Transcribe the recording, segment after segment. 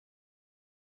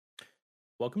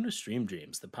Welcome to Stream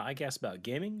Dreams, the podcast about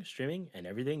gaming, streaming, and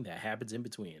everything that happens in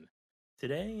between.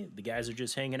 Today, the guys are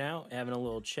just hanging out, having a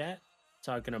little chat,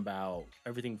 talking about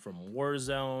everything from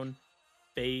Warzone,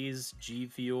 FaZe, G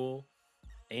Fuel,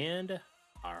 and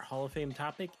our Hall of Fame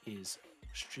topic is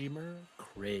streamer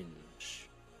cringe.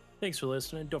 Thanks for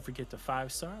listening. Don't forget to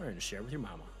 5-star and share with your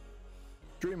mama.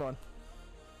 Dream on.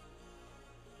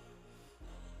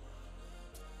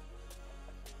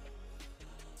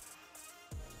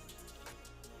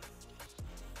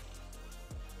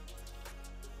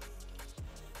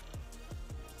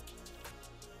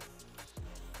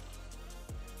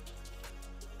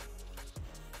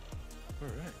 All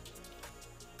right.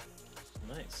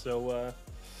 Nice. So,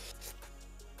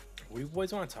 we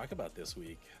boys want to talk about this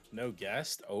week. No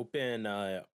guest, open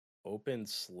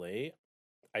slate.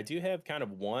 I do have kind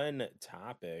of one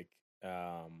topic,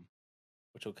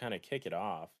 which will kind of kick it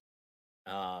off.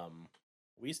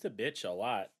 We used to bitch a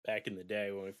lot back in the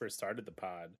day when we first started the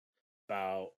pod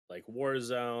about like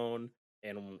Warzone,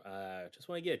 and just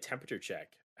want to get a temperature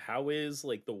check. How is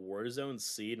like the Warzone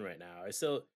scene right now? It's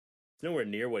nowhere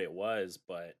near what it was,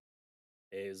 but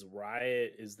is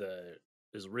Riot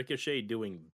is Ricochet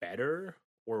doing better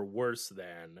or worse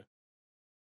than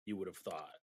you would have thought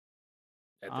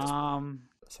at this point?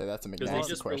 So that's a Because they McNasty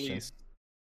just question.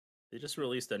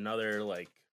 released another like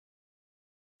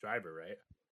driver, right?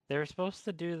 They were supposed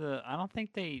to do the. I don't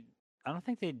think they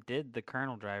did the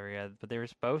kernel driver yet, but they were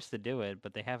supposed to do it,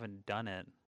 but they haven't done it.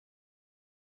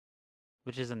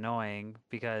 Which is annoying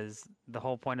because the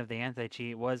whole point of the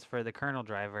anti-cheat was for the kernel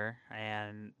driver,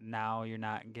 and now you're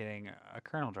not getting a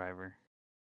kernel driver.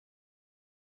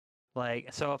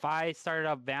 Like, so if I started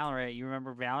up Valorant, you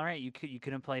remember Valorant? You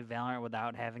couldn't play Valorant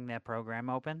without having that program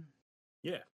open.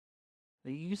 Yeah.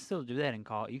 You can still do that in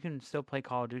Call. You can still play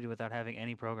Call of Duty without having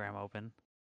any program open.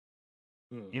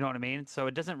 You know what I mean? So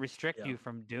it doesn't restrict you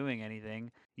from doing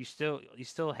anything. You still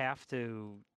have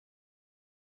to.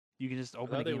 You can just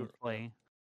open the game and play.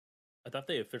 I thought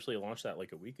they officially launched that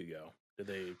like a week ago. Did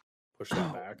they push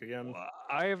that back again?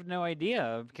 I have no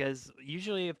idea because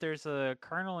usually if there's a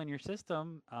kernel in your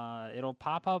system, it'll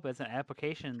pop up as an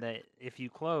application that if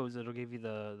you close, it'll give you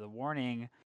the warning.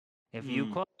 If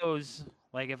you close,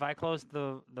 like if I close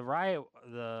the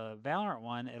Valorant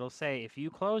one, it'll say if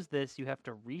you close this, you have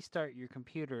to restart your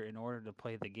computer in order to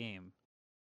play the game.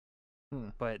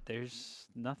 But there's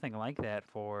nothing like that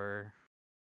for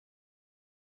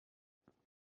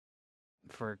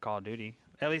Call of Duty.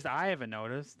 At least I haven't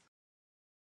noticed.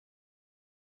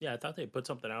 Yeah, I thought they put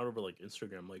something out over like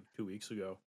Instagram like 2 weeks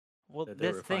ago. Well, that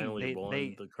they were finally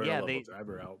rolling the kernel level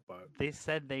driver out, but they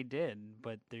said they did,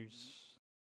 but there's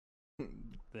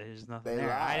nothing They there.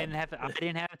 lied. I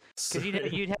didn't have because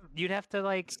you'd have to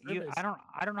like I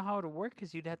don't know how it would work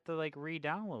because you'd have to like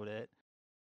re-download it.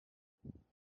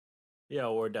 Yeah,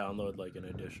 or download like an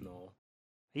additional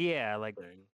like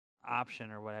thing.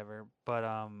 option or whatever.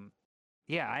 But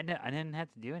yeah, I didn't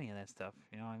have to do any of that stuff.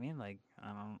 You know what I mean? Like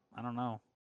I don't know.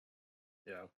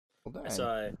 Yeah, Well, I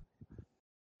saw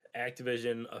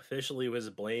Activision officially was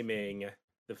blaming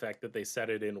the fact that they set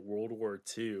it in World War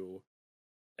II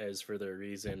as for their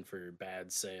reason for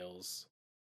bad sales.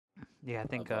 Yeah, I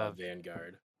think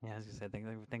Vanguard. Yeah, I was gonna say I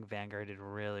think Vanguard did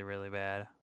really, really bad.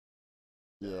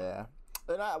 Yeah,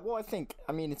 and I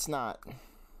mean it's not.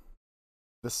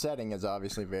 The setting is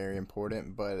obviously very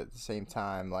important, but at the same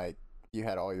time, like you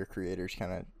had all your creators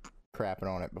kind of crapping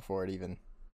on it before it even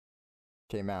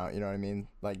came out. You know what I mean?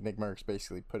 Like Nick Merckx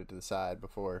basically put it to the side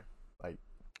before, like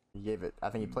he gave it. I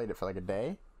think he played it for like a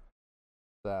day.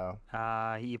 So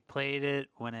he played it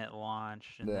when it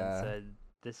launched and then said,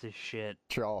 "This is shit."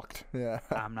 Chalked. Yeah.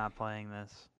 I'm not playing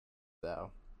this.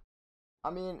 So, I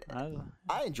mean,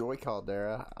 I enjoy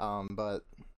Caldera, but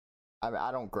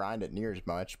I don't grind it near as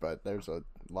much. But there's a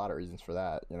lot of reasons for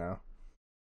that, you know.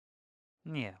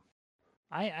 Yeah,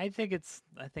 I think it's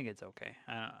okay.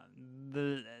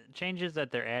 The changes that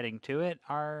they're adding to it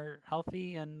are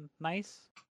healthy and nice,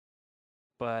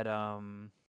 but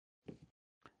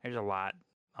there's a lot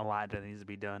that needs to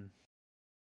be done.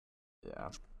 Yeah,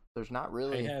 there's not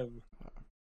really. What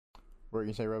were you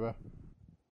gonna say, Robo?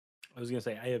 I was gonna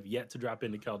say I have yet to drop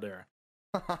into Caldera.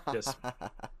 Just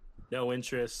no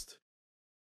interest.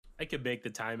 I could make the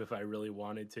time if I really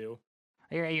wanted to.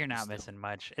 You're not missing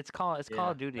much. It's Call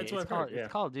of Duty. It's Call of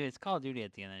Duty. It's Call of Duty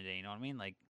at the end of the day. You know what I mean?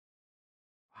 Like,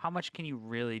 how much can you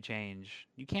really change?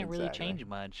 You can't really change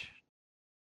much.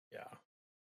 Yeah.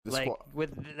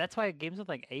 That's why games with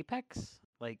like Apex,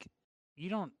 like you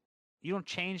don't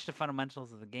change the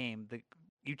fundamentals of the game.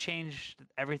 You change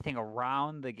everything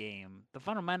around the game. The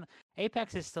fundamental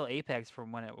Apex is still Apex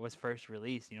from when it was first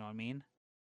released. You know what I mean?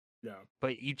 Yeah.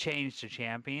 But you change the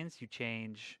champions, you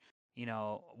change,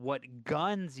 what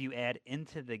guns you add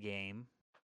into the game.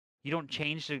 You don't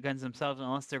change the guns themselves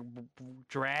unless they're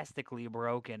drastically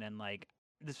broken and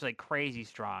just crazy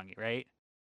strong, right?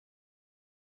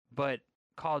 But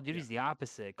Call of Duty's the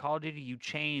opposite. Call of Duty, you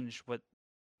change what,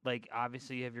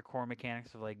 obviously you have your core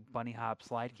mechanics of bunny hop,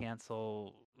 slide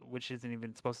cancel, which isn't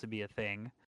even supposed to be a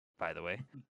thing, by the way.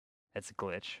 That's a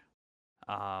glitch.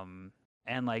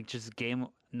 And just game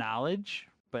knowledge,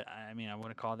 but I mean I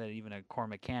wouldn't call that even a core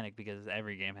mechanic because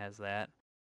every game has that.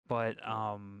 But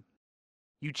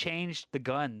you change the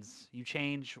guns, you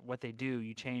change what they do,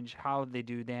 you change how they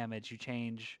do damage, you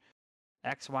change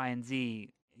X, Y, and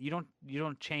Z. You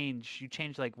don't change. You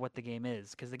change what the game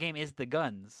is, because the game is the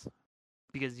guns,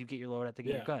 because you get your load at the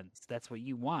Yeah. guns. That's what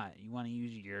you want. You want to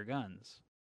use your guns.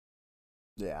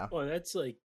 Yeah. Well, that's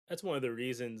one of the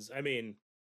reasons. I mean,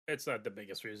 it's not the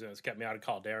biggest reason it's kept me out of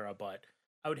Caldera, but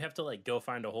I would have to go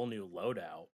find a whole new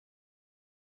loadout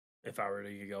if I were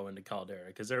to go into Caldera,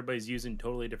 because everybody's using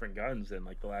totally different guns than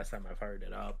the last time I fired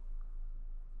it up.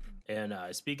 And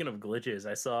speaking of glitches,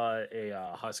 I saw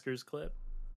a Huskers clip.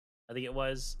 I think it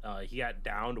was. He got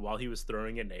downed while he was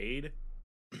throwing a nade,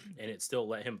 and it still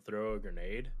let him throw a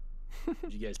grenade.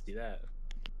 Did you guys see that?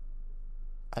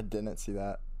 I didn't see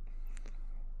that.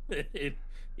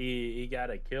 He got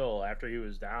a kill after he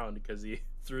was down because he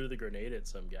threw the grenade at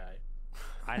some guy.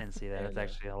 I didn't see that. It's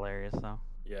actually hilarious, though.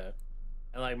 Yeah.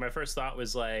 And my first thought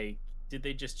was did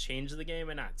they just change the game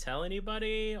and not tell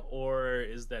anybody, or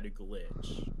is that a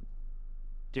glitch?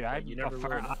 Dude,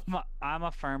 I'm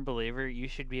a firm believer. You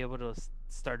should be able to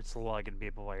start slugging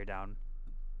people while you're down.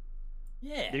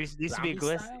 Yeah. There used to be a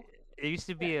glitch. It used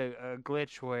to be a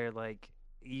glitch where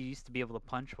you used to be able to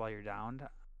punch while you're down.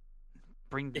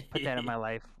 Put that in my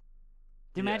life.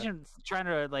 Do you imagine trying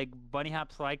to bunny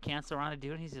hop slide cancel around a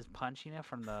dude and he's just punching it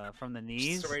from the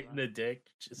knees? Straight in the dick.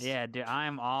 Yeah, dude, I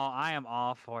am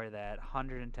all for that,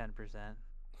 110%.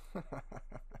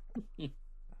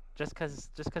 just cause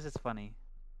it's funny.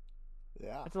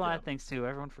 Yeah. It's a lot of things too.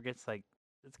 Everyone forgets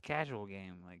it's a casual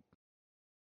game.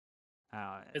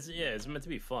 It's meant to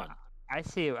be fun. I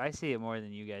see it more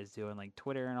than you guys do on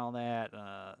Twitter and all that.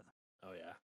 Oh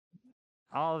yeah.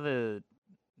 All the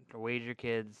wager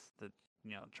kids, the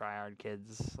try hard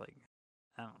kids,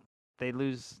 they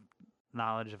lose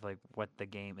knowledge of what the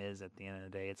game is at the end of the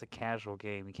day. It's a casual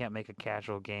game. You can't make a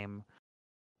casual game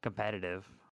competitive,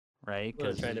 right?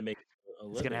 Because trying to make a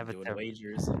living gonna have doing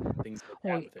wagers and things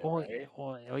like that with it,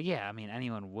 right? Well, yeah. I mean,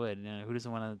 anyone would. Who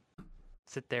doesn't want to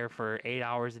sit there for 8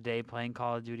 hours a day playing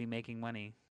Call of Duty, making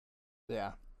money?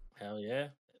 Yeah. Hell yeah.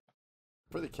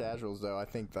 For the casuals, though, I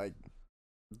think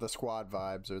the squad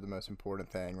vibes are the most important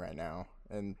thing right now,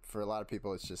 and for a lot of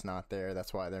people, it's just not there.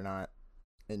 That's why they're not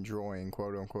enjoying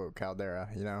 "quote unquote" Caldera.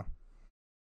 Yeah.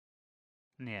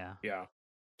 Yeah.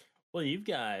 Well, you've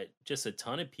got just a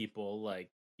ton of people a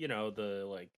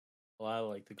lot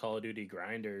of the Call of Duty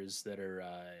grinders that are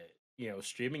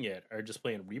streaming it are just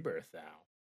playing Rebirth now.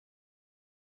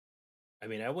 I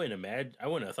mean, I wouldn't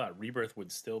have thought Rebirth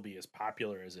would still be as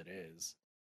popular as it is.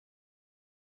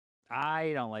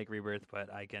 I don't like Rebirth,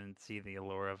 but I can see the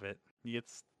allure of it.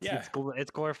 It's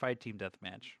glorified team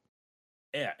deathmatch.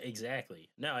 Yeah, exactly.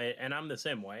 No, and I'm the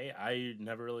same way. I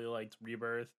never really liked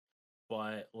Rebirth,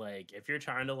 but if you're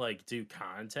trying to do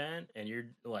content and you're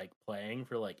playing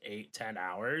for 8-10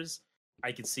 hours,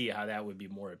 I could see how that would be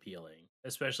more appealing,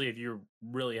 especially if you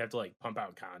really have to pump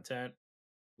out content.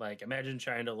 Imagine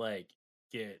trying to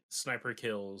get sniper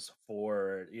kills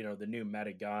for the new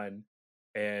meta gun,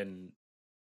 and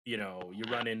you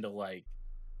run into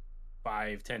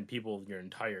 5-10 people your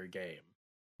entire game.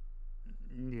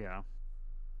 Yeah.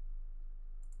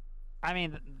 I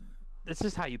mean, this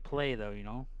is how you play,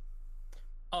 though.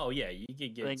 Oh yeah, you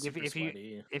could get super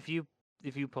sweaty. If you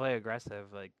play aggressive,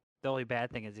 the only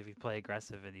bad thing is if you play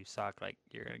aggressive and you suck,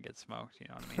 you're gonna get smoked. You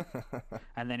know what I mean?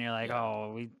 And then you're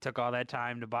oh, we took all that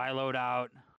time to buy loadout,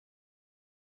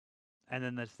 and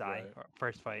then let's die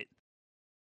first fight.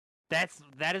 That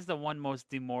is the one most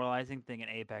demoralizing thing in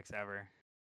Apex ever.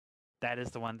 That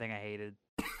is the one thing I hated.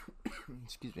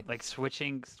 Excuse me.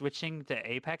 Switching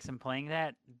to Apex and playing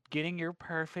that, getting your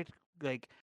perfect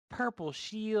purple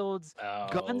shields,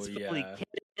 guns fully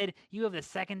kitted. You have the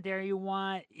secondary you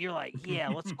want. You're yeah,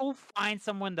 let's go find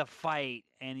someone to fight.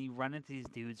 And you run into these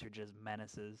dudes who are just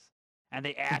menaces, and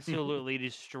they absolutely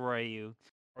destroy you.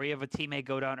 Or you have a teammate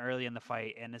go down early in the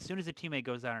fight, and as soon as a teammate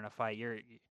goes down in a fight,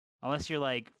 unless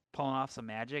you're pulling off some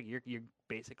magic, you're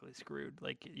basically screwed.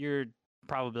 Your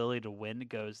probability to win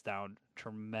goes down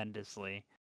tremendously.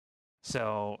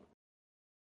 So,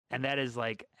 and that is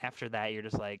after that, you're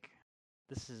just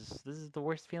this is the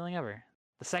worst feeling ever.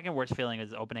 The second worst feeling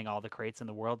is opening all the crates in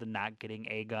the world and not getting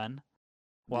a gun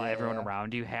while everyone Yeah.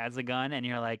 around you has a gun, and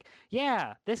you're like,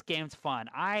 yeah, this game's fun.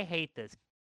 I hate this.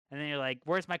 And then you're like,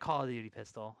 where's my Call of Duty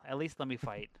pistol? At least let me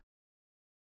fight.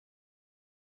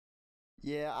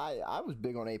 Yeah, I was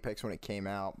big on Apex when it came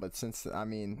out, but since I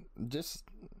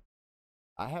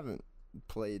haven't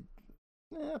played.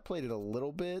 I played it a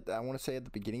little bit. I want to say at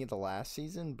the beginning of the last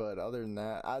season, but other than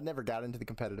that, I never got into the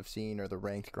competitive scene or the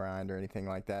ranked grind or anything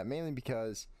like that. Mainly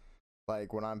because,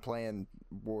 like, when I'm playing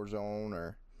Warzone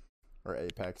or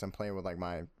Apex, I'm playing with like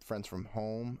my friends from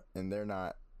home, and we're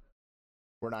not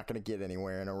gonna get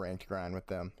anywhere in a ranked grind with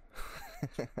them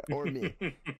or me.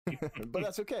 But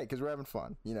that's okay because we're having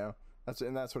fun, you know. That's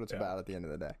what it's about at the end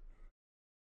of the day.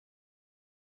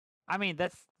 I mean,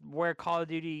 that's where Call of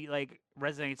Duty like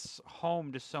resonates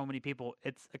home to so many people.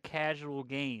 It's a casual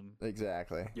game.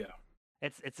 Exactly. Yeah.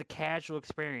 It's a casual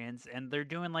experience, and they're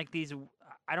doing like these.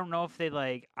 I don't know if they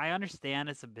like. I understand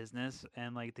it's a business,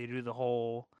 and like they do the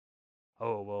whole,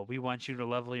 oh well, we want you to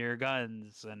level your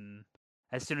guns, and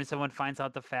as soon as someone finds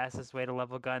out the fastest way to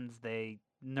level guns, they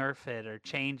nerf it or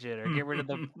change it or get rid of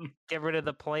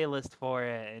the playlist for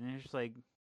it, and it's just like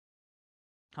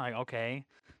okay,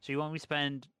 so you want me to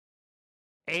spend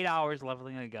 8 hours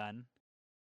leveling a gun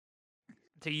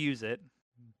to use it,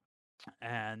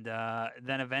 and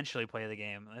then eventually play the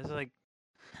game. It's like,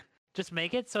 just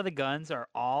make it so the guns are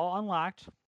all unlocked,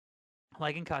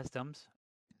 like in customs.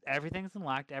 Everything's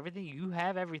unlocked. You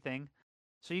have everything,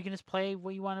 so you can just play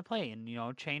what you want to play, and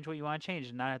change what you want to change,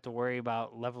 and not have to worry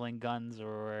about leveling guns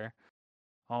or.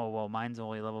 Oh, well, mine's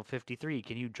only level 53.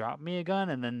 Can you drop me a gun?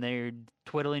 And then they're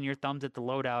twiddling your thumbs at the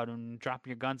loadout and dropping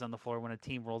your guns on the floor when a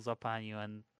team rolls up on you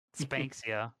and spanks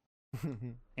you.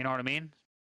 You know what I mean?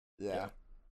 Yeah.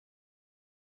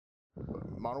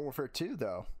 Modern Warfare 2,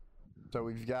 though. So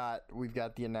we've got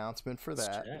the announcement for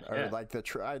that, or like the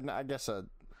I guess a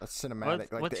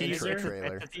cinematic, like the intro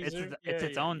trailer. It's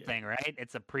its own thing, right?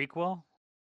 It's a prequel.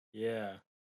 Yeah.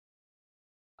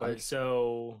 But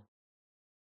so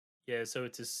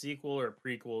it's a sequel or a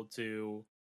prequel to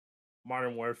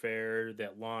Modern Warfare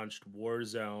that launched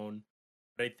Warzone.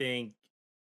 But I think,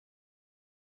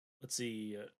 let's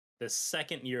see, the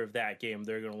second year of that game,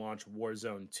 they're going to launch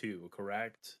Warzone 2,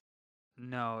 correct?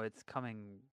 No, it's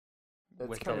coming.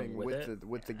 It's coming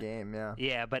with the game, yeah.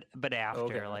 Yeah, but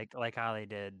after, like how they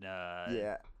did.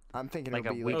 Yeah, I'm thinking like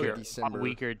it'll be like December.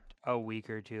 A week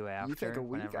or two after. You think a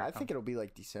week? I think it'll be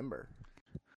like December.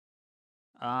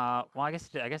 Well, I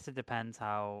guess it depends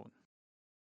how,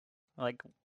 like,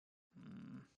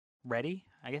 ready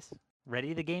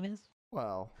the game is.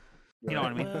 Well, you know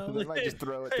what I mean. They might just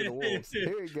throw it to the wolves.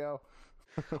 Here you go.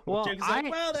 Well,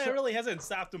 that really hasn't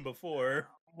stopped them before.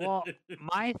 Well,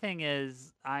 my thing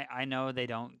is, I know they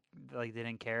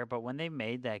didn't care, but when they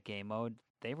made that game mode,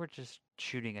 they were just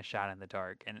shooting a shot in the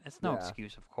dark, and it's no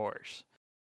excuse, of course.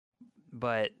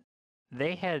 But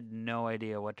they had no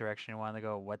idea what direction they wanted to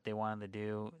go, what they wanted to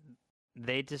do.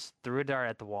 They just threw a dart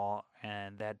at the wall,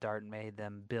 and that dart made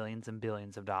them billions and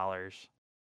billions of dollars.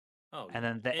 Oh, and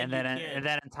then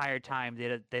that entire time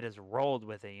they just rolled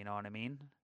with it. You know what I mean?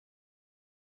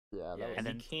 Yeah, and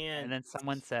then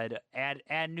someone said,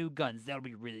 add new guns. That'll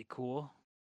be really cool.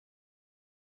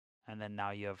 And then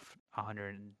now you have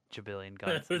 100 jabillion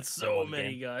guns. It's so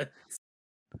many guns.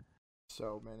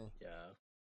 So many. Yeah.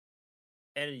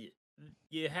 And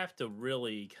you have to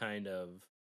really kind of...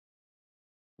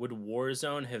 Would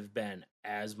Warzone have been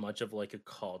as much of like a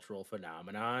cultural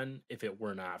phenomenon if it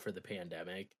were not for the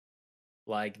pandemic?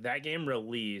 Like, that game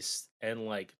released, and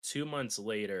like 2 months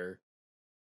later,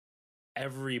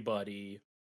 everybody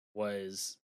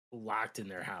was locked in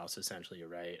their house, essentially,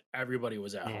 right? Everybody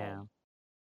was at home.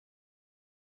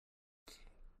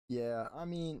 Yeah, I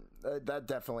mean, that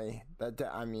definitely,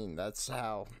 I mean, that's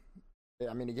how,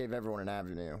 I mean, it gave everyone an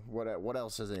avenue. What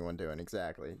else is anyone doing?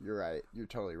 Exactly. You're right. You're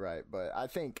totally right. But I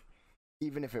think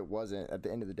even if it wasn't, at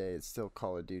the end of the day, it's still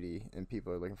Call of Duty, and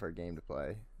people are looking for a game to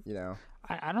play, you know?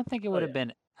 I don't think it would have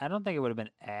been, I don't think it would have been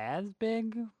as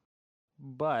big,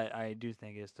 but I do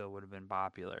think it still would have been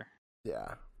popular.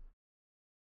 Yeah.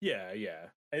 Yeah.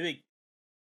 I think,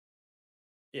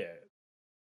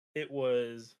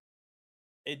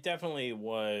 it definitely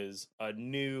was a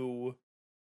new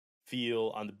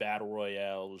feel on the battle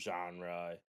royale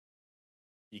genre.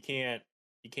 You can't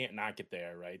knock it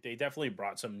there, right? They definitely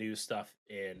brought some new stuff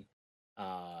in,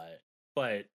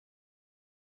 but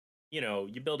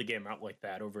you build a game out like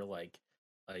that over like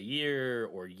a year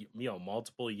or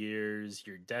multiple years.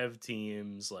 Your dev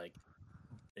teams, like,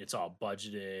 it's all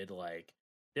budgeted. Like,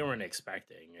 they weren't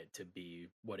expecting it to be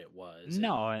what it was, and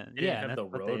No, they didn't yeah, and have that's the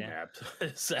what they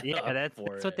roadmap set yeah, up for that's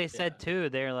what it. they Yeah, said too.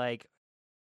 They're like,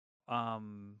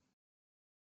 um,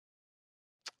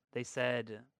 they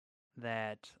said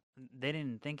that they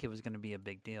didn't think it was going to be a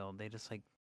big deal. They just like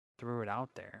threw it out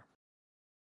there,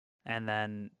 and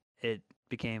then it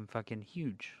became fucking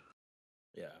huge.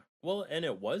 yeah. Well, and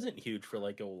it wasn't huge for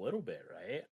like a little bit,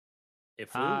 right? It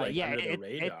flew like Yeah, under the it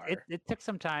radar. it took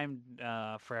some time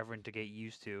for everyone to get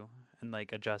used to and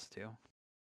like adjust to.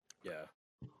 Yeah.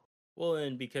 Well,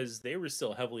 and because they were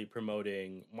still heavily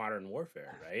promoting Modern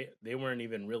Warfare, right? They weren't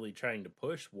even really trying to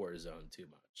push Warzone too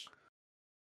much.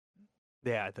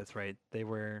 Yeah, that's right. They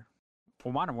were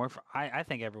well, Modern Warfare. I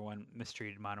think everyone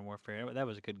mistreated Modern Warfare. That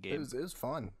was a good game. It was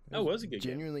fun. It That was was a a good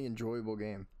game. genuinely enjoyable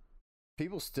game.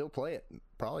 People still play it,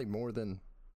 probably more than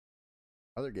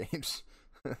other games.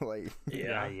 Like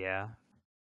Yeah.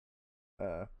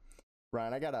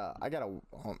 Ryan, I got a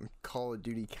Call of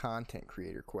Duty content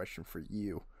creator question for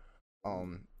you.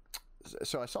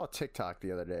 So I saw a TikTok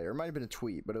the other day, or it might have been a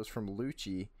tweet, but it was from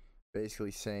Lucci,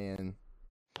 basically saying,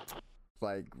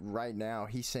 like, right now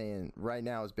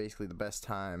is basically the best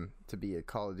time to be a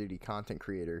Call of Duty content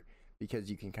creator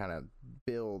because you can kind of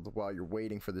build while you're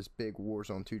waiting for this big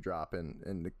Warzone 2 drop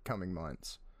in the coming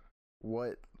months.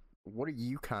 What are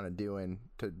you kind of doing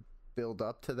to build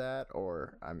up to that,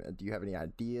 or I mean, do you have any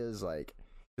ideas? Like,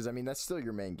 because I mean that's still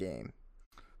your main game.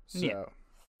 So, Yeah.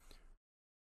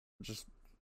 just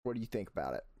what do you think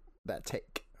about it? That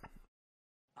take.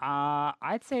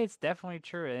 I'd say it's definitely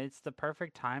true. It's the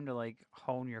perfect time to like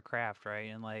hone your craft,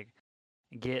 right? And like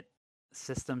get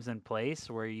systems in place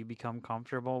where you become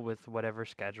comfortable with whatever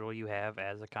schedule you have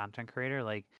as a content creator.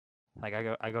 Like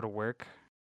I go to work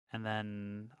and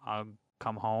then I'll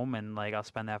come home and like I'll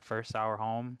spend that first hour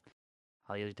home.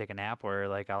 I'll usually take a nap or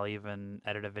like I'll even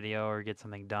edit a video or get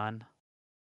something done.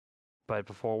 But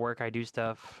before work I do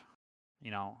stuff,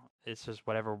 you know, it's just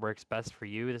whatever works best for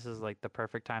you. This is like the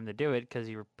perfect time to do it because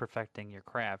you're perfecting your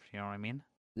craft. You know what I mean?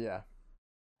 Yeah.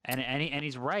 And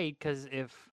he's right because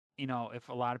if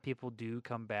a lot of people do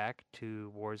come back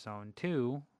to Warzone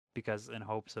 2 because in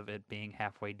hopes of it being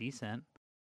halfway decent,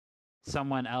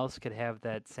 someone else could have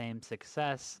that same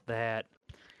success that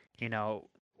you know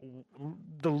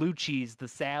the Lucci's, the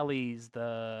Sallys,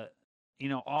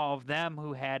 all of them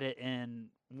who had it in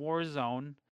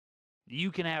Warzone. You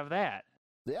can have that.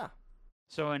 Yeah.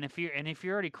 So if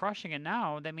you're already crushing it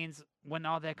now, that means when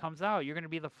all that comes out, you're gonna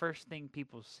be the first thing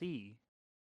people see.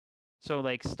 So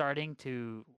like starting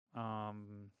to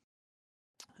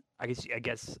I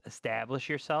guess establish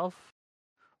yourself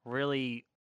really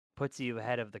puts you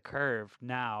ahead of the curve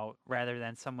now rather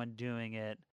than someone doing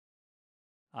it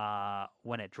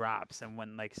when it drops and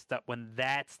when like stuff when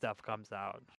that stuff comes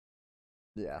out.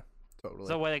 Yeah. Totally.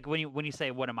 So like when you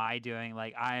say what am I doing,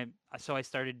 like I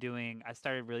started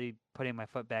really putting my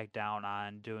foot back down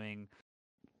on doing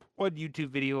one YouTube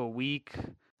video a week,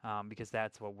 because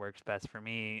that's what works best for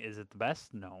me. Is it the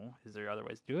best? No. Is there other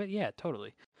ways to do it? Yeah,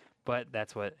 totally. But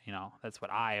that's what that's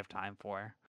what I have time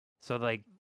for. So like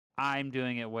I'm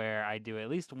doing it where I do at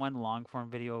least one long form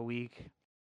video a week,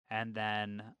 and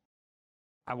then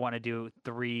I want to do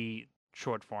 3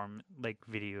 short form like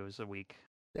videos a week.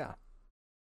 Yeah.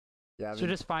 Yeah. I So mean,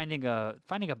 just finding a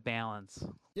balance.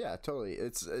 yeah, totally.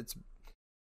 It's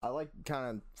I like kind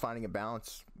of finding a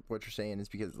balance. What you're saying is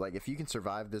because like if you can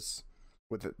survive this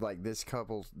with like this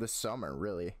summer,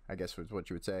 really, I guess was what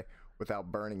you would say,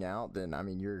 without burning out, then I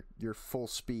mean you're full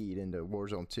speed into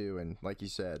Warzone 2, and like you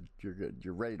said, you're good.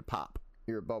 You're ready to pop.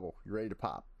 You're a bubble. You're ready to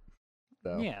pop.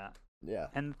 So Yeah. yeah,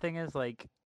 And the thing is like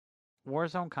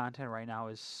Warzone content right now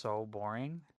is so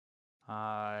boring.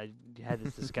 I had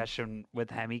this discussion with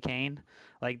Hemi Kane.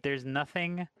 Like, there's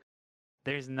nothing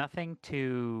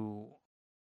to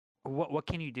what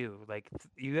can you do? Like,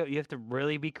 you have to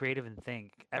really be creative and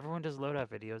think. Everyone does loadout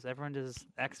videos. Everyone does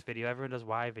X video. Everyone does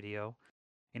Y video.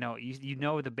 You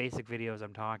know the basic videos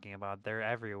I'm talking about. They're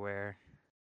everywhere.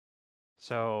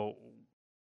 So,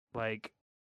 like,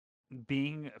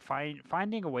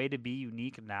 finding a way to be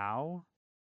unique now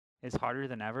is harder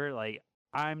than ever. Like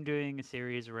I'm doing a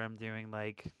series where I'm doing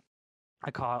like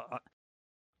I call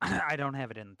I don't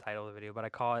have it in the title of the video, but I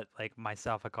call it like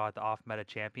myself. I call it the off meta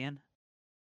champion.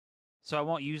 So I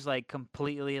won't use like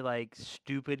completely like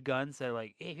stupid guns that are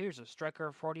like, hey, here's a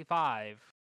Striker 45.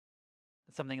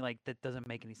 Something like that doesn't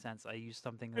make any sense. I use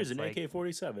something There's that's an like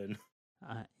AK-47.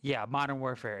 Yeah, Modern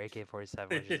Warfare AK-47,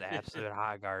 which is absolute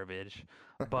hot garbage.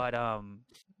 But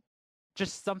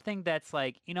just something that's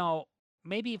like,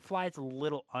 maybe flies a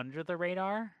little under the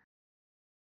radar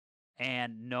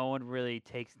and no one really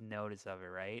takes notice of it,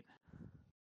 right?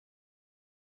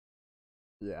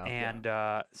 Yeah.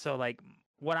 And so like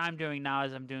what I'm doing now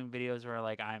is I'm doing videos where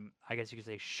like I guess you could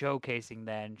say showcasing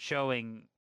that and showing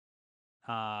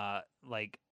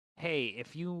like, hey,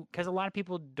 if you, because a lot of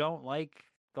people don't like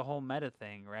the whole meta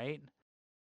thing, right?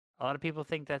 A lot of people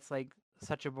think that's like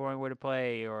such a boring way to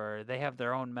play, or they have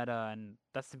their own meta, and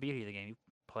that's the beauty of the game. You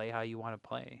play how you want to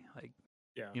play, like,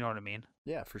 Yeah. you know what I mean?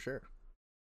 Yeah, for sure.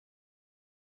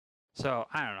 So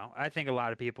I don't know. I think a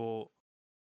lot of people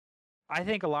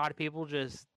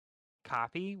just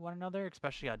copy one another,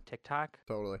 especially on TikTok.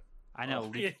 Totally. I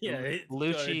know Oh, yeah.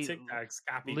 TikTok's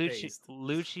copy paste.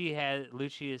 Lucci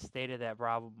has stated that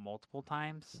problem multiple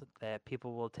times, that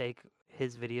people will take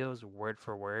his videos word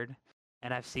for word,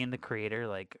 and I've seen the creator,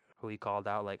 like, who he called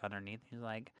out, like, underneath. He's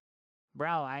like, "Bro,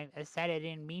 I said I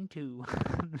didn't mean to."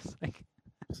 It's like,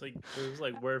 It was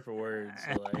like word for word.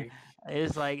 So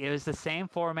like, it was the same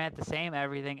format, the same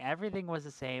everything. Everything was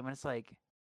the same, and it's like,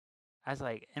 I was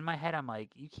like, in my head, I'm like,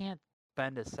 you can't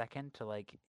spend a second to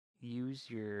like use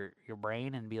your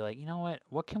brain and be like, you know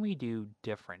what can we do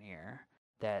different here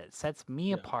that sets me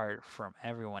yeah, apart from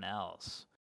everyone else,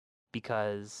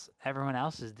 because everyone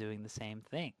else is doing the same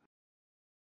thing.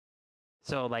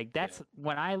 So like yeah, that's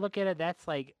when I look at it, that's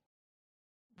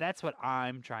what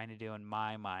I'm trying to do in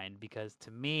my mind, because to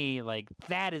me, like,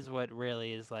 that is what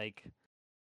really is like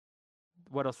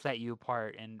what'll set you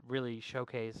apart and really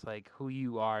showcase like who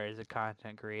you are as a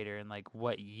content creator and like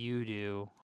what you do.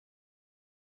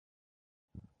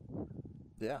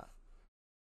 Yeah.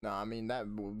 No, I mean that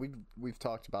we've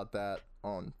talked about that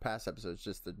on past episodes.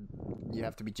 Just that you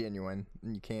have to be genuine,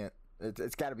 and you can't.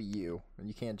 It's got to be you, and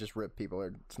you can't just rip people,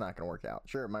 or it's not gonna work out.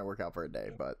 Sure, it might work out for a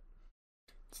day, but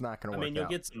it's not gonna I work mean, you'll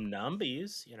out. get some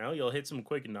numbies, you'll hit some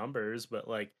quick numbers, but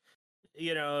like,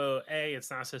 A, it's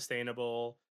not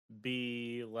sustainable.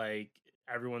 B, like,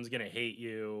 everyone's gonna hate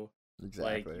you. Like,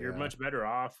 Exactly. you're Yeah. much better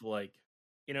off, like,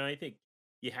 I think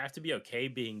you have to be okay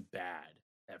being bad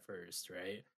at first,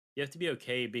 right? You have to be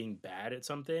okay being bad at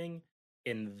something,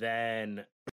 and then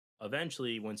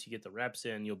eventually, once you get the reps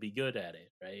in, you'll be good at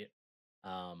it, right?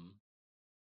 Um,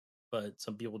 but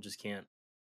some people just can't,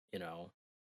 you know,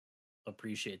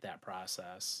 appreciate that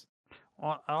process.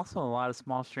 Well, also a lot of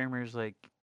small streamers like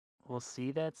will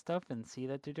see that stuff and see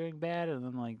that they're doing bad, and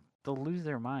then like they'll lose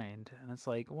their mind, and it's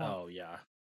like, well, Oh yeah.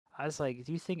 I was like,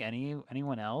 do you think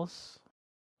anyone else,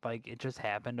 like, it just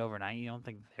happened overnight? You don't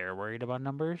think they're worried about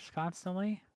numbers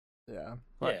constantly? Yeah.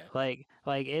 Yeah. Like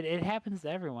it happens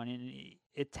to everyone, and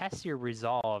it tests your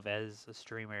resolve as a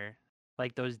streamer.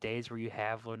 Like those days where you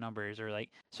have low numbers, or like,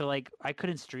 so like I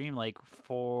couldn't stream like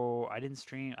I didn't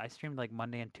stream. I streamed like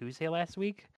Monday and Tuesday last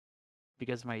week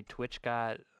because my Twitch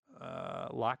got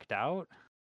locked out,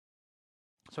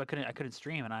 so I couldn't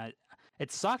stream, and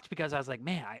it sucked because I was like,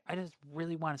 man, I just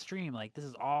really want to stream. Like, this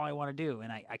is all I want to do,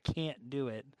 and I can't do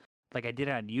it. Like, I did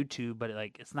it on YouTube, but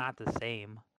like it's not the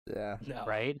same, Yeah. No.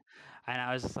 right? And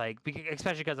I was just like,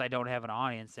 especially because I don't have an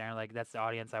audience there. Like, that's the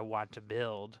audience I want to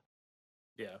build.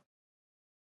 Yeah.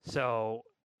 So,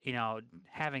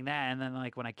 having that, and then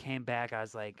like when I came back, I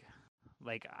was like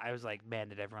I was like, man,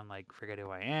 did everyone like forget who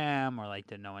I am, or like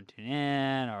did no one tune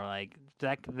in, or like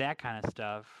that kind of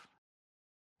stuff.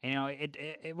 And,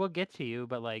 it will get to you,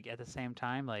 but like at the same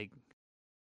time, like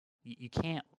you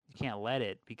can't let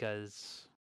it, because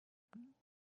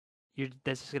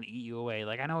that's just gonna eat you away.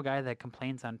 Like, I know a guy that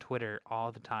complains on Twitter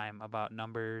all the time about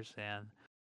numbers and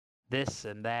this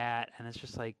and that, and it's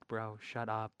just like, bro, shut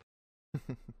up.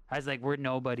 I was like, we're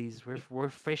nobodies. We're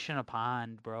fish in a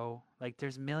pond, bro. Like,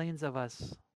 there's millions of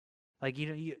us. Like,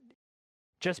 you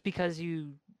just because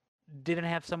you didn't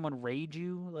have someone raid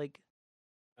you, like,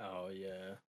 Oh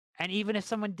yeah. and even if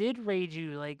someone did raid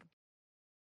you, like,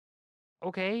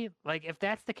 okay, like, if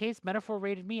that's the case, Metaphor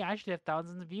rated me, I should have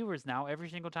thousands of viewers now every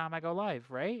single time I go live,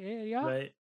 right? Yeah.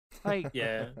 Right. Like,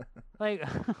 Yeah. like,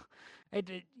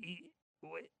 it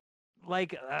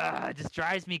like, it just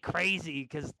drives me crazy,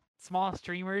 because small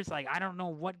streamers, like, I don't know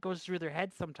what goes through their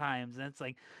heads sometimes, and it's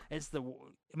like, it's the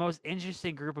most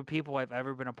interesting group of people I've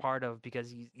ever been a part of,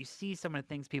 because you see some of the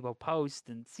things people post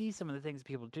and see some of the things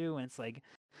people do, and it's like,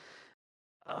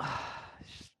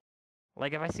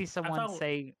 like, if I see someone thought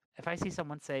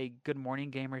say good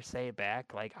morning gamers, say it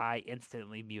back, like, I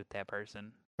instantly mute that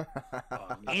person. oh,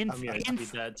 I'm gonna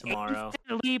tweet that tomorrow.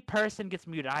 Instantly, person gets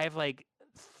muted. I have like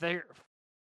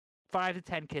 5 to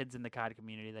 10 kids in the COD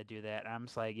community that do that. I'm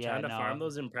just like, yeah, Trying to farm no,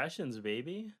 those impressions,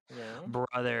 baby.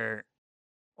 brother.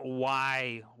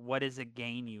 Why? What does it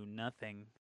gain you? Nothing.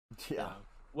 Yeah.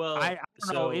 Well, I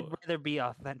don't know. It'd rather be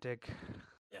authentic.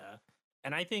 yeah.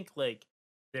 And I think like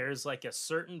there's like a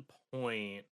certain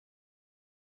point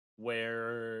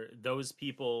where those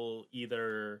people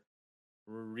either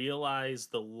realize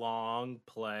the long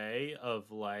play of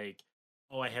like,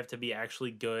 oh, I have to be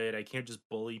actually good. I can't just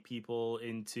bully people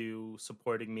into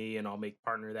supporting me and I'll make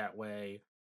partner that way.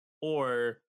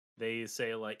 Or they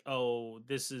say like, oh,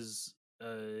 this is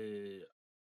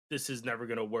never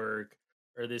gonna work,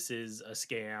 or this is a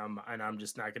scam and I'm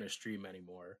just not gonna stream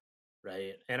anymore.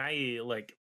 Right. And I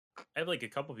have like a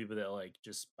couple people that like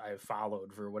just I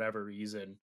followed for whatever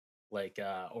reason, like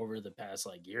over the past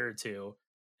like year or two.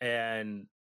 And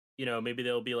maybe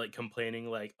they'll be like complaining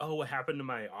like, oh, what happened to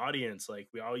my audience? Like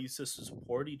we all used to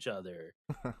support each other.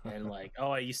 And like, oh,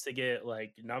 I used to get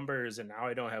like numbers and now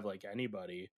I don't have like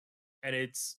anybody. And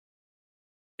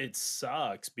it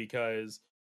sucks because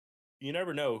you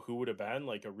never know who would have been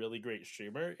like a really great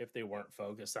streamer if they weren't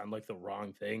focused on like the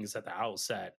wrong things at the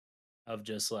outset of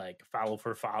just like follow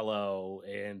for follow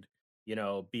and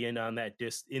being on that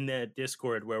in that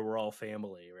Discord where we're all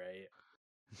family, right?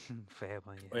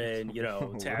 Family. And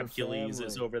We're Tabcules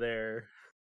is family. over there.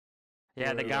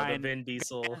 Yeah, the We're- guy The in Vin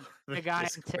Diesel. the guy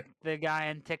Discord. the guy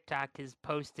on TikTok is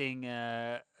posting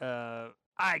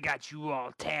I got you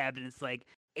all tabbed, and it's like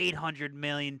 800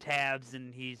 million tabs,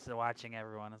 and he's watching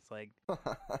everyone. It's like,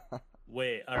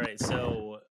 Wait, all right.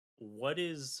 So, what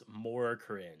is more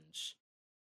cringe?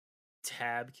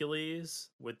 Tabcules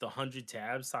with the 100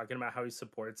 tabs talking about how he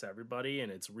supports everybody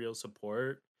and it's real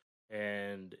support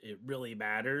and it really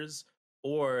matters,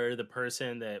 or the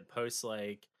person that posts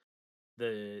like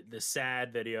the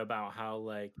sad video about how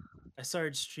like I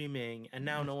started streaming and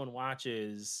now no one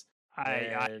watches I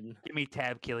and give me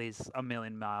Tabcules a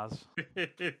million miles.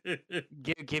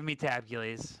 Give me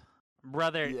Tabcules.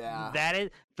 Brother, Yeah.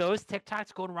 those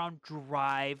TikToks going around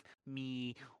drive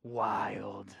me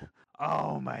wild.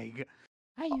 Oh my god.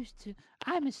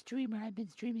 I'm a streamer. I've been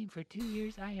streaming for 2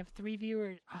 years. I have 3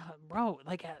 viewers. Bro,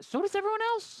 like, so does everyone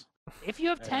else. If you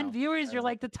have I 10 know, viewers, I you're know.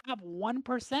 like the top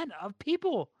 1% of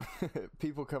people.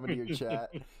 People coming to your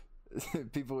chat.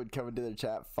 People would come into their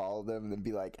chat, follow them, and then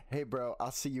be like, "Hey, bro,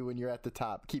 I'll see you when you're at the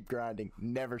top. Keep grinding.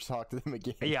 Never talk to them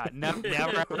again." Yeah, never.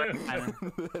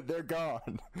 They're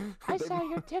gone. I They- saw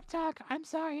your TikTok. I'm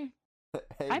sorry.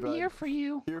 Hey, I'm bud, here for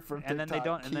you. Here from And then they TikTok,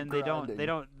 don't. And then keep they don't.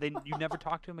 grinding. You never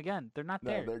talk to them again. They're not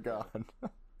No, there they're gone.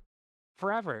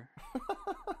 forever.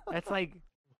 It's like,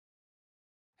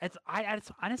 I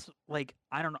just like,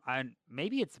 I don't know.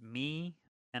 Maybe it's me,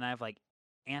 and I have like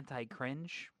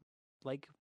anti-cringe, like,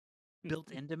 built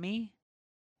into me.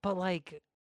 But like,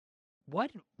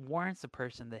 what warrants a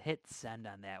person to hit send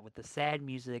on that with the sad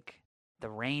music, the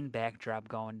rain backdrop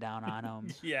going down on them,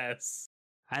 Yes.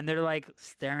 and they're like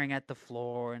staring at the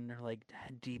floor, and they're like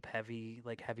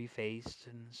heavy faced,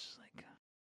 and it's just like,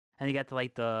 and you got to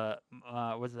like the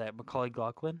what's that, Macaulay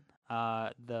Culkin,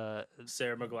 the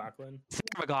Sarah McLachlan.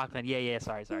 Sarah McLachlan, yeah,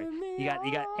 sorry, you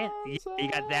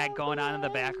got that going on in the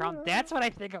background. That's what I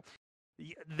think of.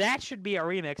 That should be a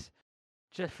remix,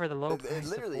 just for the low It price of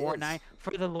literally $4.99. is.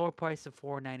 For the low price of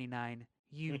 $4.99,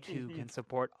 you too can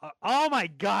support. Oh my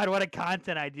God, what a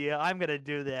content idea! I'm gonna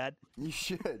do that. You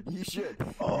should. You should.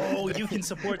 Oh, you can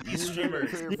support these You heard it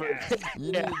streamers. here first. Yes.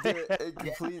 You need to do it in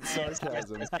complete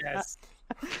sarcasm. Yes.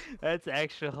 That's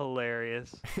actually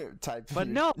hilarious. Type. But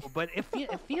here. no, but it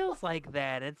feels like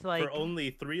that. It's like, For only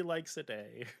 3 likes a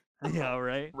day. yeah,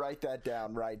 right. Write that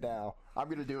down right now. I'm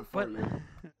gonna do it for But you.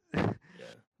 Yeah.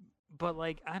 but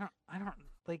like, I don't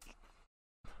like,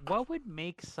 what would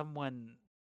make someone,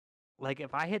 like,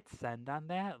 if I hit send on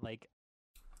that, like,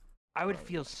 I would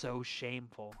feel so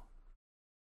shameful.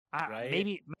 Right?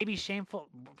 Maybe shameful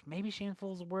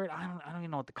is a word. I don't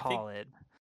even know what to I think call it.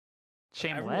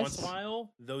 Every once Shameless. in a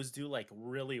while, those do like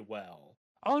really well.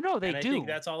 Oh no, they And I do. think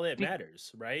that's all that Be-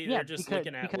 matters, right? Yeah, They're just because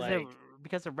looking at because like,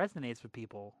 because it resonates with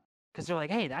people. Because they're like,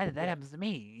 hey, that yeah, happens to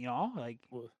me, like,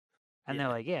 well, and yeah.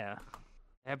 they're like, yeah,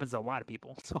 it happens to a lot of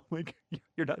people. So like,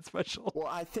 you're not special. Well,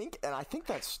 I think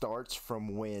that starts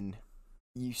from when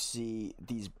you see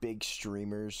these big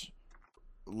streamers.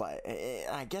 Like,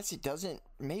 I guess it doesn't.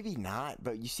 Maybe not,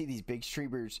 but you see these big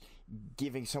streamers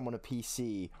giving someone a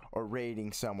PC or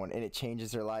rating someone, and it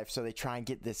changes their life. So they try and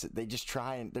get this. They're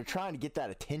trying to get that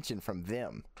attention from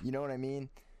them. You know what I mean?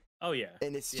 Oh yeah.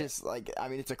 And it's Yeah. just like, I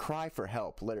mean, it's a cry for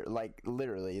help.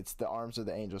 Literally, it's the Arms of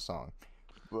the Angel song.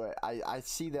 But I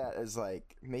see that as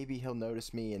like, maybe he'll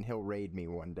notice me and he'll raid me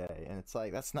one day, and it's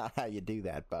like, that's not how you do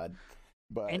that, bud.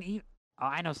 But And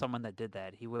I know someone that did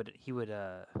that. He would.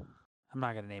 I'm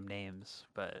not gonna name names,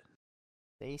 but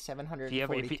day if you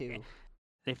 742.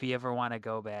 if you ever want to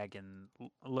go back and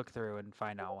look through and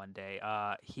find out one day,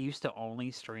 he used to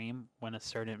only stream when a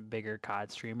certain bigger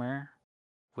COD streamer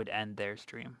would end their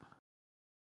stream,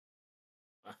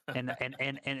 and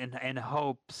in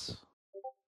hopes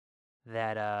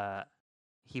that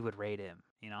he would raid him.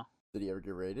 You know? Did he ever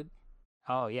get raided?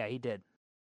 Oh yeah, he did.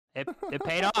 It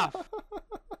paid off.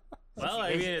 Well,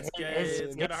 I mean, it's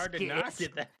kind of hard to knock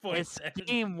at that point. His then.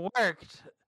 scheme worked,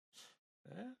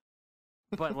 Eh,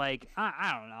 but like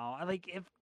I don't know.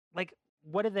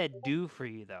 What did that do for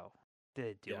you though? Did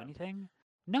it do Yeah. anything?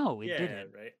 No, it yeah,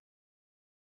 didn't. right.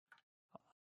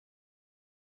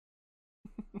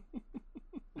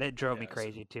 That drove me Yeah, so-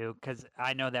 crazy too, because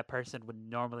I know that person would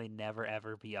normally never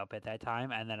ever be up at that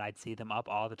time, and then I'd see them up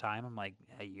all the time. I'm like,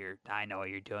 hey, I know what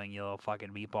you're doing, you little fucking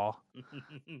meatball.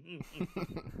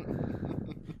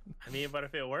 I mean, but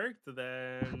if it worked,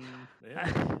 then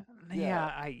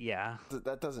yeah. Yeah.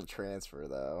 That doesn't transfer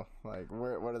though. Like,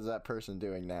 what is that person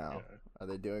doing now? Yeah. Are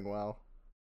they doing well?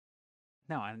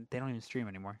 No, and they don't even stream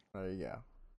anymore. There you go.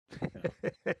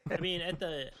 I mean, at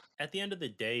the end of the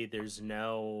day, there's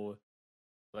no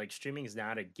like streaming is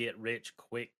not a get rich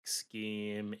quick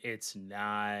scheme. It's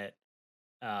not.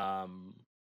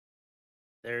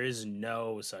 There is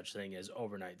no such thing as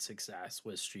overnight success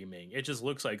with streaming. It just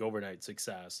looks like overnight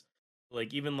success.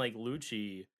 Like even like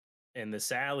Lucci and the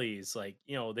Sallys, like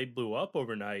they blew up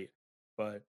overnight,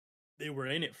 but they were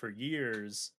in it for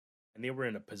years, and they were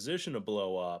in a position to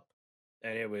blow up,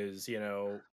 and it was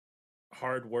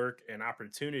hard work and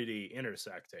opportunity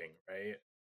intersecting, right?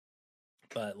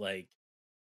 But like,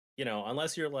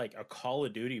 unless you're like a Call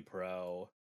of Duty pro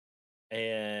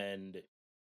and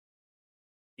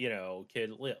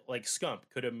like Scump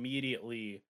could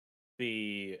immediately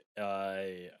be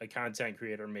a content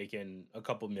creator making a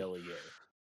couple mil a year.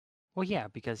 Well, yeah,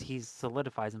 because he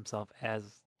solidifies himself as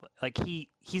like he's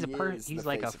He is the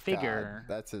like a face of God. figure.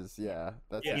 That's his. Yeah.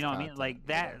 That's Yeah. his You know what I mean? content, Like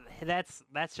that.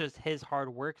 That's just his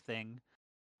hard work thing.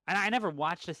 And I never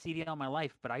watched a CDL in my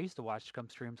life, but I used to watch Scum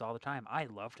streams all the time. I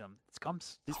loved him.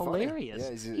 Scump's He's funny.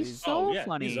 hilarious. Yeah, he's so oh yeah,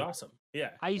 funny. he's awesome. Yeah,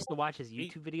 I used to watch his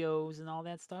YouTube videos and all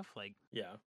that stuff. Like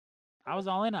yeah, I was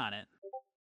all in on it.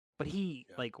 But he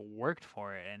Yeah. like worked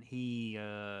for it, and he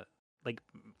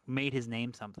made his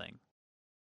name something.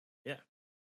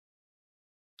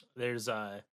 There's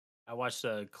I watched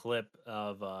a clip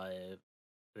of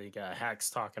Hacks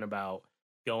talking about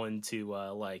going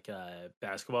to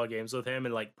basketball games with him,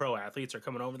 and like pro athletes are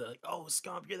coming over. They're like, "Oh,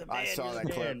 Scump, you're the man." I saw you're the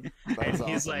that clip. man." That And was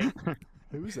he's awesome. like,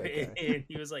 Who's that guy? and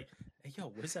he was like, "Hey, yo,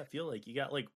 what does that feel like? You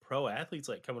got like pro athletes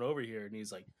like coming over here," and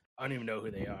he's like, "I don't even know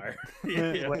who they are."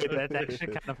 Wait, that's actually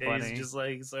kind of And funny. he's just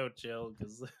like so chill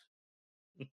because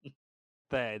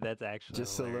That's actually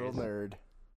Just a little hilarious. nerd.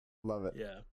 Love it.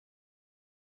 yeah,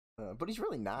 But he's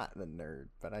really not the nerd.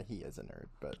 But he is a nerd.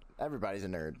 But everybody's a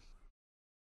nerd.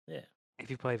 yeah. If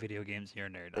you play video games, you're a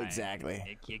nerd.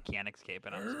 Exactly. You can't escape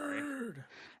it. I'm sorry. Nerd.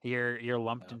 You're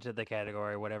lumped Yeah. into the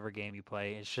category whatever game you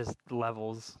play. It's just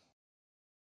levels.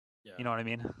 Yeah, You know what I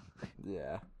mean?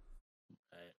 Yeah.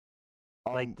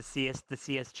 right. Like the CS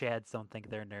Chads don't think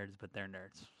they're nerds, but they're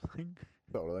nerds.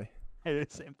 Totally.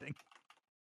 It's the same thing.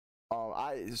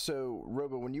 So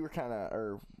Robo, when you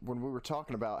were when we were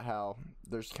talking about how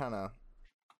there's kind of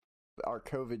our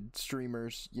COVID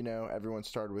streamers, everyone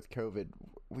started with COVID.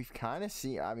 We've kind of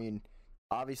seen. I mean,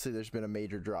 obviously, there's been a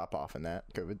major drop off in that.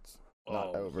 COVID's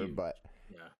not over, Huge. but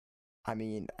Yeah. I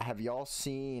mean, have y'all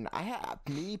seen?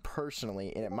 Me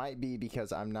personally, and it might be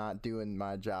because I'm not doing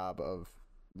my job of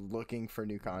looking for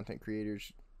new content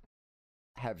creators.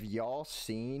 Have y'all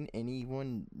seen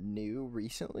anyone new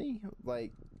recently,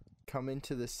 like come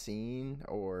into the scene,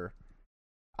 or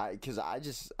because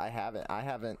I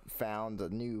haven't found a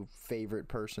new favorite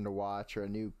person to watch or a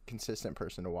new consistent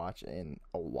person to watch in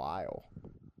a while.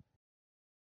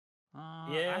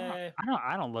 Yeah.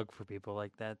 I don't look for people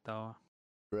like that though.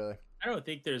 Really? I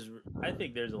think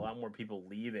there's a lot more people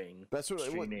leaving. That's what.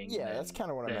 Streaming Yeah, that's than-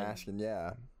 kind of what I'm than- asking.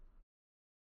 Yeah.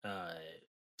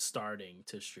 Starting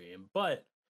to stream, but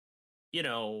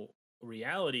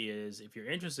reality is if you're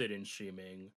interested in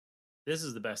streaming, this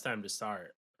is the best time to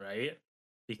start, right?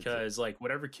 Because like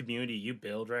whatever community you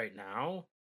build right now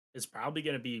is probably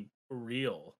going to be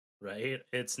real, right?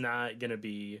 It's not going to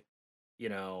be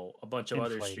a bunch of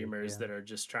other Inflated, streamers yeah. that are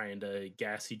just trying to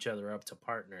gas each other up to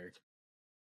partner.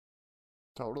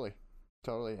 Totally.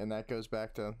 And that goes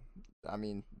back to, I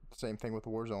mean, same thing with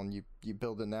Warzone. You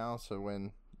build it now, so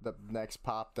when the next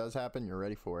pop does happen, you're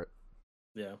ready for it.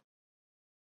 Yeah.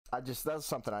 That's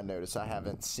something I noticed. I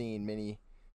haven't seen many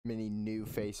new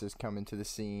faces come into the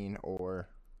scene, or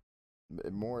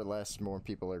more or less more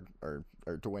people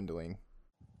are dwindling.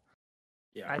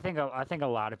 Yeah. I think a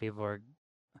lot of people are.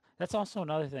 That's also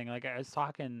another thing. Like I was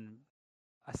talking,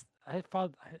 I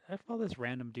followed this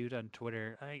random dude on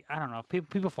Twitter. I don't know.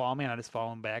 People follow me, and I just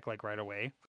follow him back like right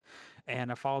away.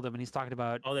 And I followed him, and he's talking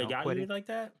about Oh, they got quitting. you like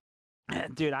that?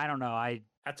 Dude, I don't know.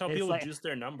 That's how It's people like juice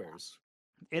their numbers.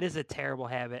 it is a terrible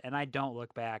habit, and I don't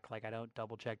look back. Like I don't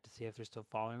double check to see if they're still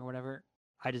following or whatever.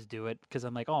 I just do it because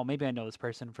I'm like, oh, maybe I know this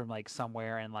person from like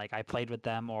somewhere, and like I played with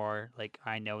them or like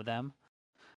I know them,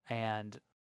 and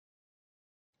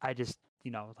I just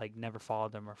like never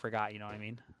followed them or forgot. You know what I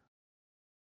mean?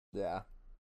 Yeah.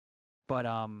 But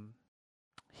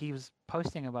he was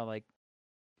posting about like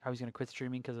how he's gonna quit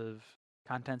streaming because of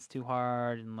content's too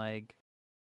hard and like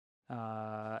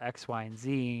X, Y, and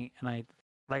Z, and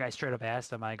I straight up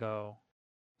asked him. I go,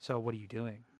 so what are you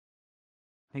doing?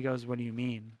 He goes, what do you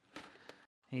mean?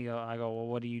 I go, well,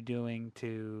 what are you doing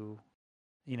to,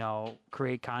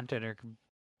 create content or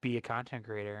be a content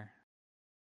creator?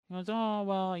 He goes, oh,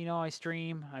 well, I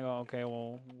stream. I go, okay,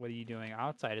 well, what are you doing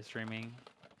outside of streaming?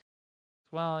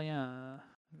 Well, yeah,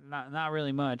 not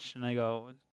really much. And I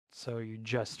go, so you're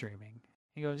just streaming?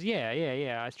 He goes,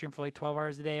 yeah. I stream for like 12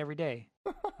 hours a day every day.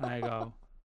 And I go,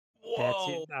 that's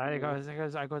it. Whoa! I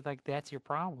go like that's your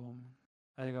problem.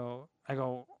 I go, I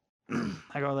go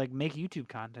like make YouTube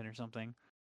content or something.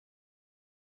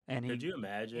 And Could you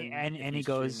imagine if and he he streamed?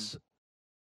 goes,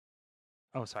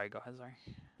 oh sorry, go ahead, sorry.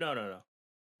 No.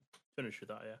 Finish your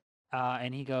thought. Yeah.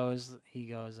 And he goes,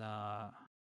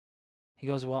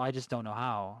 well, I just don't know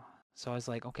how. So I was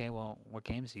like, okay, well, what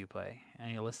games do you play?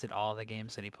 And he listed all the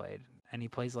games that he played, and he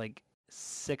plays like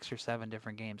 6 or 7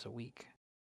 different games a week.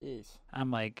 Jeez.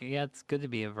 I'm like, yeah, it's good to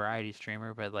be a variety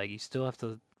streamer, but like you still have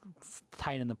to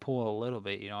tighten the pool a little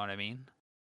bit. You know what I mean?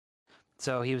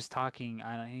 So he was talking.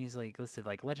 He's like listed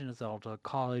like Legend of Zelda,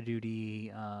 Call of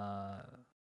Duty,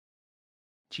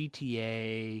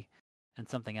 GTA, and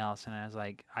something else. And I was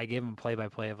like, I gave him play by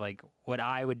play of like what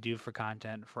I would do for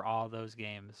content for all those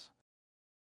games.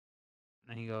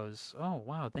 And he goes, "Oh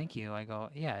wow, thank you." I go,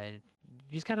 "Yeah, you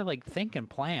just gotta like think and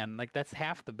plan. Like that's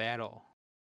half the battle."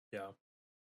 Yeah.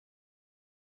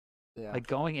 Yeah. Like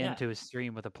going Yeah. into a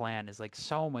stream with a plan is like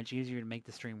so much easier to make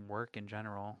the stream work in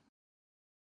general.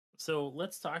 So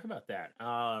let's talk about that.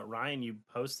 Ryan, you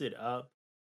posted up.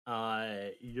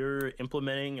 You're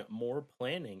implementing more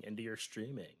planning into your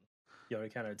streaming. You want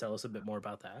to kind of tell us a bit more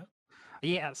about that?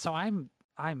 Yeah, so I'm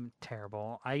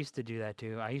terrible. I used to do that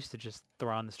too. I used to just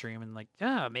throw on the stream and like,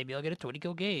 yeah, maybe I'll get a 20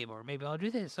 kill game or maybe I'll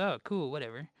do this. Oh, cool,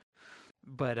 whatever.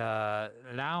 But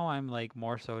now I'm like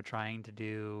more so trying to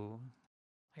do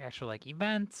like actual like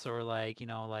events or like,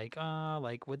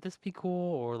 like would this be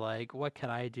cool or like what can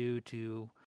I do to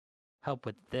help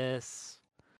with this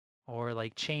or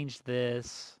like change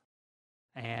this,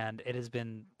 and it has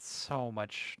been so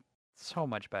much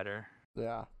better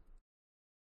Yeah.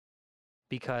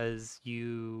 because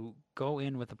you go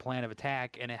in with a plan of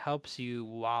attack and it helps you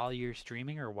while you're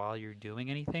streaming or while you're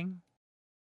doing anything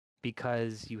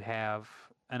because you have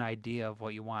an idea of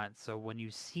what you want. So when you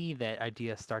see that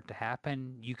idea start to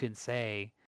happen, you can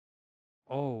say,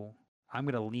 "Oh, I'm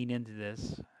going to lean into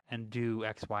this and do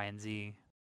X, Y, and Z."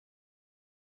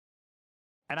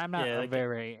 And Yeah,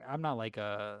 I'm not like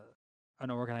an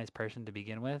organized person to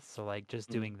begin with, so like just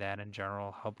mm, doing that in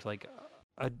general helped like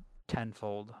a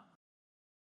tenfold.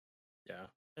 yeah,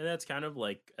 and that's kind of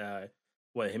like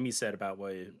what Himi said about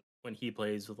when he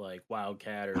plays with like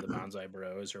Wildcat or the Bonsai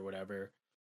Bros or whatever,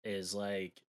 is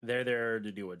like they're there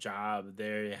to do a job.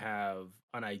 They have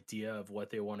an idea of what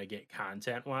they want to get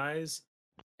content wise,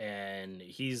 and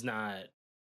he's not.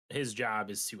 His job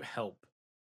is to help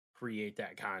create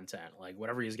that content, like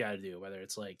whatever he's got to do, whether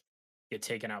it's like get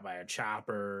taken out by a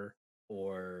chopper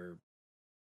or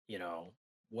you know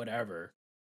whatever,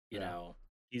 you Yeah. know,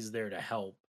 he's there to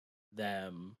help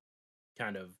them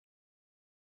kind of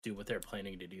do what they're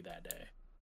planning to do that day.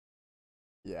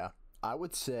 Yeah. I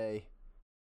would say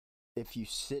if you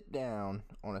sit down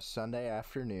on a Sunday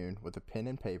afternoon with a pen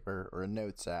and paper or a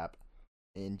notes app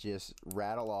and just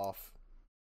rattle off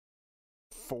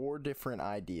 4 different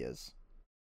ideas,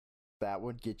 that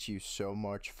would get you so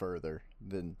much further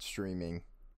than streaming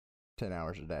 10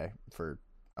 hours a day for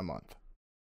a month.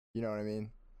 You know what I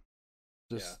mean?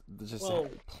 Just Well,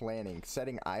 planning,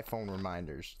 setting iPhone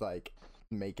reminders, like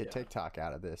make a yeah, TikTok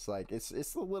out of this. Like it's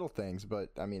the little things, but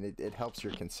I mean it helps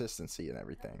your consistency and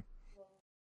everything.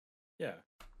 yeah.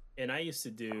 And I used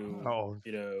to do, Oh,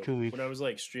 you know, 2 weeks. when I was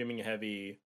like streaming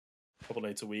heavy a couple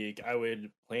nights a week, I would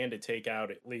plan to take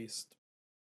out at least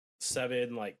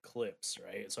 7 like clips,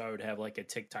 right? So I would have like a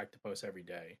TikTok to post every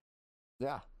day.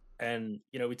 Yeah. And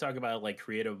you know, we talk about like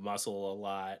creative muscle a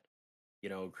lot, you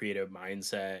know, creative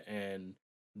mindset, and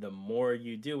the more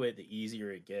you do it, the easier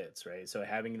it gets, right? So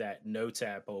having that notes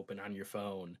app open on your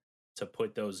phone to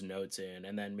put those notes in,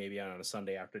 and then maybe on a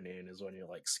Sunday afternoon is when you're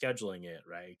like scheduling it,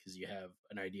 right? Because you have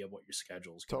an idea of what your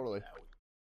schedule is going to be Totally. that week.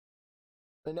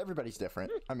 And everybody's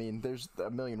different. I mean, there's a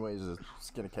million ways to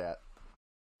skin a cat,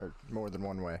 or more than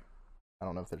one way. I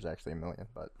don't know if there's actually a million,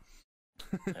 but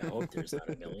I hope there's not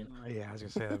a million. Yeah, I was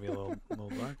gonna say that'd be a little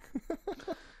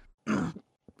dark.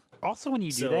 Also, when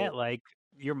you do So- that, like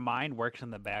your mind works in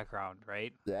the background,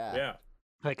 right? Yeah. Yeah.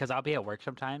 Like, cause I'll be at work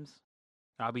sometimes,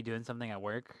 and I'll be doing something at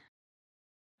work,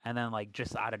 and then like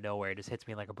just out of nowhere, it just hits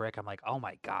me like a brick. I'm like, oh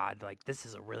my god, like this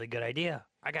is a really good idea.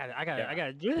 I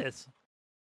gotta do this.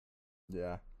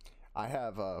 Yeah. I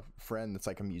have a friend that's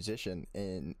like a musician,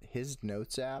 and his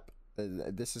notes app,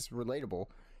 this is relatable,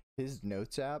 his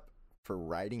notes app for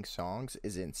writing songs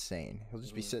is insane. He'll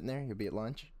just be sitting there, he'll be at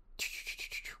lunch,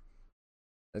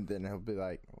 and then he'll be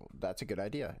like, well, that's a good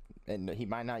idea. And he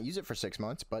might not use it for 6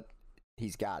 months, but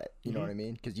he's got it. You know what I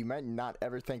mean? Because you might not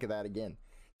ever think of that again.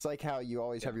 It's like how you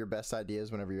always have your best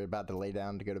ideas whenever you're about to lay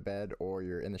down to go to bed or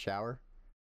you're in the shower.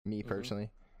 Me personally,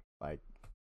 like,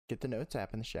 get the notes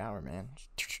app in the shower, man.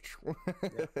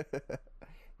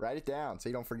 Write it down so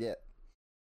you don't forget.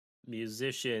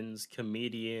 Musicians,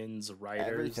 comedians,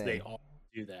 writers, Everything. they all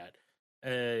do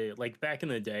that. Like back in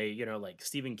the day, you know, like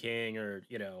Stephen King or,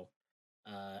 you know,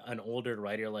 an older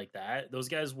writer like that, those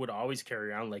guys would always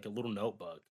carry around like a little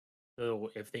notebook.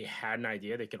 So if they had an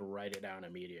idea, they could write it down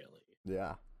immediately.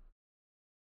 Yeah.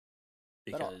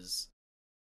 Because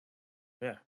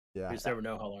Yeah. you just never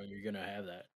know how long you're gonna have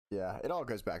that. Yeah. It all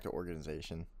goes back to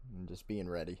organization and just being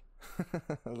ready.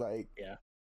 Like, Yeah.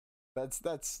 That's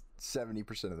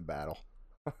 70% of the battle.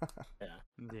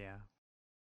 Yeah.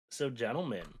 So,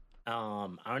 gentlemen, I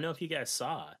don't know if you guys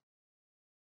saw,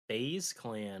 FaZe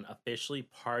Clan officially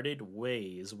parted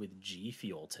ways with G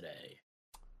Fuel today.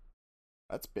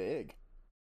 That's big.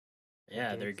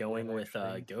 Yeah, did they're see that, going with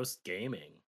actually. Ghost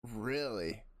Gaming.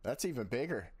 Really? That's even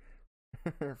bigger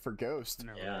for Ghost.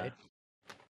 No, Yeah. right?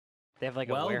 They have like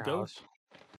Well, a go- warehouse.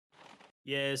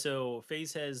 Yeah, so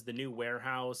FaZe has the new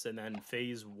warehouse, and then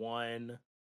Phase 1.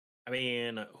 I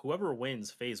mean, whoever wins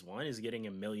Phase 1 is getting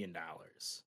 $1 million.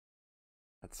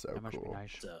 That's so That must be cool.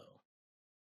 nice. So,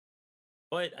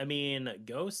 but I mean,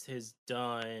 Ghost has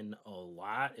done a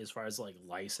lot as far as like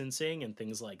licensing and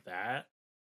things like that.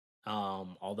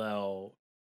 Although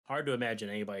hard to imagine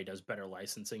anybody does better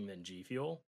licensing than G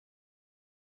Fuel.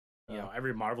 You know,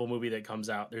 every Marvel movie that comes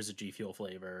out, there's a G Fuel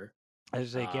flavor. I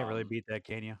just say you can't really Um, beat that,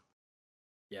 can you?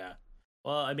 Yeah.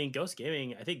 Well, I mean, Ghost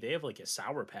Gaming, I think they have like a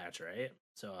Sour Patch, right?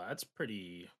 So that's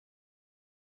pretty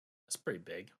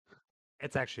big.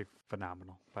 It's actually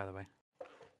phenomenal, by the way.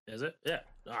 Is it? Yeah.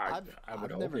 I would I've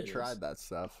hope never it is. tried that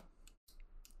stuff.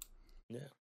 Yeah.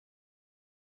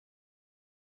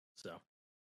 So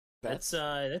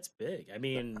that's big. I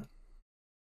mean,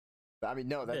 no, been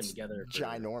that's together for-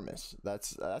 ginormous.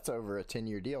 That's over a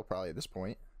 10-year deal probably at this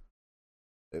point.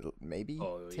 Maybe 10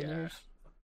 yeah. years. Yeah,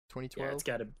 2012. it's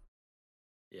got to.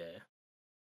 Yeah.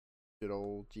 Good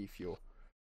old G Fuel.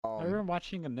 I remember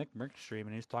watching a Nick Merck stream,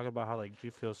 and he's talking about how like G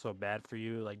Fuel's so bad for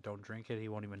you. Like, don't drink it. He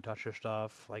won't even touch your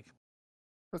stuff. Like,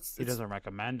 he doesn't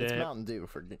recommend It's it. Mountain Dew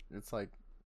for. It's like,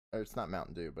 or it's not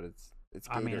Mountain Dew, but it's Gatorade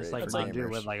I mean, it's like for Mountain Dew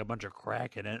gamers. with like a bunch of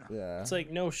crack in it. Yeah. It's like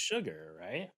no sugar,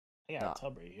 right? I got Nah, a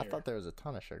tub right here. I thought there was a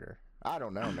ton of sugar. I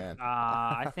don't know, man.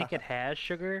 I think it has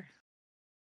sugar.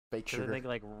 Fake 'Cause I sugar. think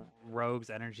like Rogue's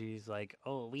Energy's like,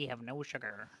 oh, we have no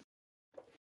sugar.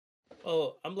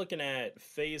 Oh, I'm looking at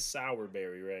FaZe Sour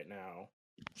Berry right now.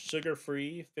 Sugar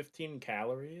free, 15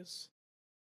 calories.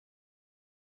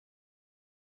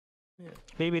 Yeah.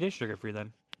 Maybe it is sugar free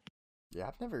then. Yeah,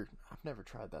 I've never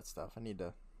tried that stuff. I need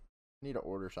to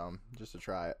order some just to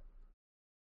try it.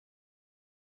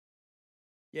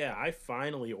 Yeah, I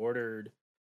finally ordered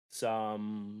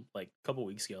some like a couple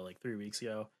weeks ago, like 3 weeks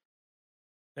ago.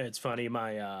 And it's funny,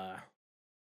 my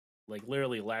like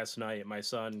literally last night, my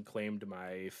son claimed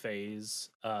my FaZe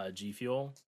G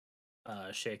Fuel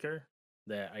shaker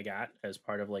that I got as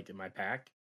part of like my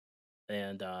pack.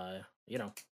 And you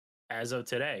know, as of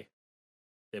today,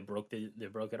 they broke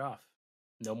it off.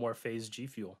 No more FaZe G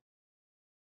Fuel.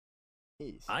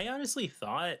 Jeez. I honestly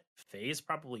thought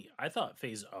I thought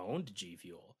FaZe owned G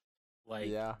Fuel. Like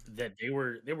Yeah. that they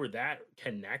were that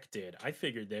connected. I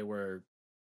figured they were,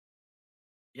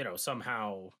 you know,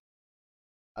 somehow.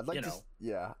 I'd like you to know.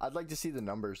 yeah, I'd like to see the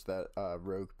numbers that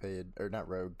Rogue paid, or not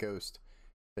Rogue, Ghost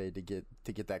paid to get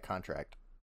that contract.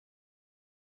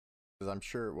 Because I'm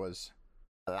sure it was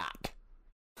a lot.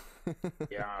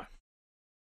 Yeah.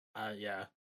 Yeah.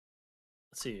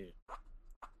 Let's see.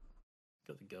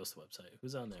 Go to the Ghost website.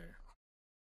 Who's on there?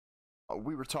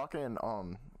 We were talking,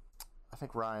 I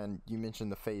think Ryan, you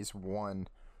mentioned the Phase 1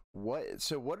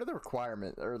 what are the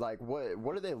requirements, or like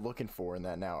what are they looking for in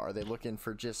that now? Are they looking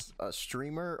for just a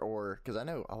streamer, or because I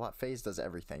know a lot FaZe does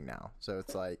everything now, so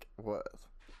it's like what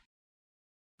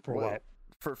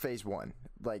for phase one,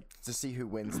 like to see who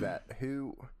wins that?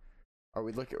 Who are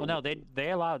we looking? Well, no,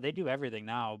 they do everything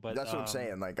now, but That's what I'm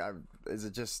saying. Like, is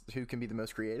it just who can be the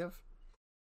most creative?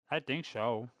 I think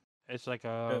so. It's like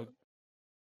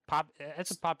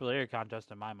it's a popularity contest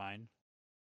in my mind.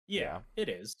 Yeah, it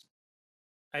is.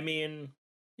 I mean,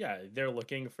 yeah, they're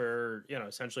looking for,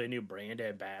 essentially a new brand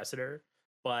ambassador.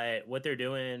 But what they're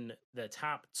doing, the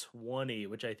top 20,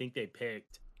 which I think they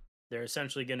picked, they're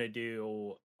essentially going to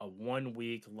do a 1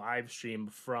 week live stream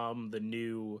from the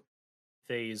new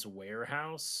FaZe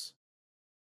warehouse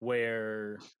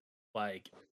where, like,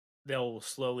 they'll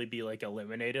slowly be, like,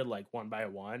 eliminated, like, one by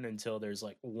one until there's,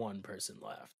 like, one person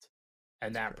left.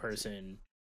 And that person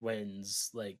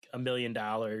wins like $1 million,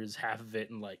 half of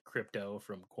it in like crypto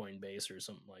from Coinbase or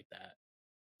something like that.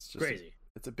 It's just crazy.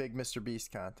 It's a big Mr.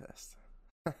 Beast contest.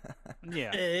 Yeah.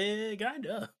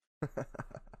 Kinda.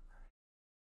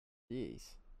 Jeez.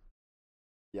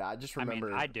 Yeah, I just remember.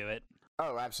 I mean, I'd do it.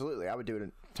 Oh, absolutely. I would do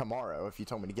it tomorrow if you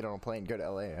told me to get on a plane and go to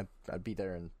LA. I'd be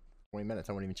there in 20 minutes.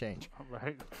 I wouldn't even change.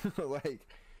 Right. Like,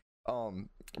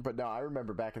 but no, I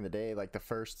remember back in the day, like the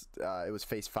first, it was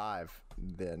phase 5.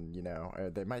 Then,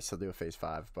 they might still do a phase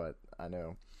 5, but I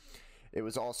know it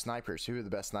was all snipers. Who were the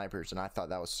best snipers? And I thought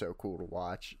that was so cool to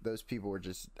watch. Those people were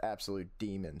just absolute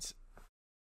demons.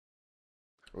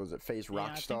 What was it, phase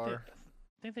Rockstar?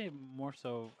 I think they more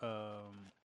so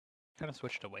kind of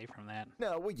switched away from that.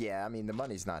 No, well, yeah. I mean, the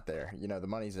money's not there. The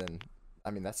money's in. I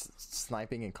mean, that's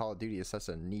sniping in Call of Duty is such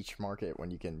a niche market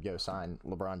when you can go sign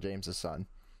LeBron James's son.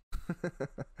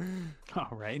 All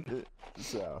right.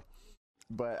 So,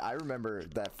 but I remember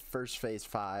that first phase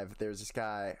 5. There was this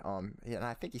guy, and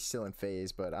I think he's still in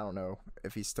phase, but I don't know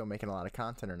if he's still making a lot of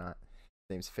content or not.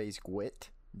 His name's FaZe Gwit,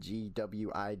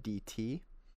 GWIDT,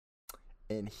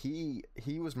 and he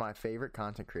was my favorite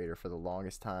content creator for the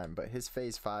longest time. But his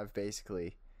phase 5,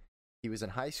 basically, he was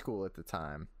in high school at the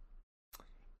time.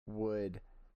 Would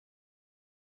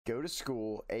go to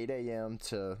school 8 a.m.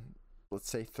 to, let's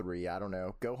say 3, I don't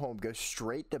know, go home, go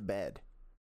straight to bed,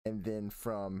 and then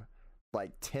from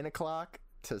like 10 o'clock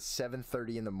to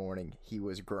 7:30 in the morning, he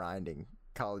was grinding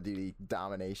Call of Duty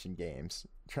domination games,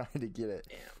 trying to get it.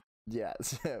 Damn. Yeah,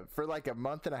 for like a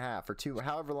month and a half or 2,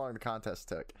 however long the contest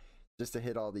took, just to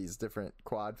hit all these different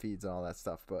quad feeds and all that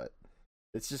stuff. But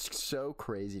it's just so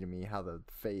crazy to me how the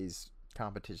FaZe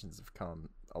competitions have come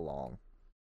along.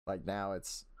 Like now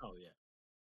it's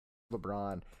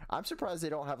LeBron. I'm surprised they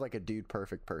don't have like a dude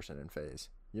perfect person in FaZe.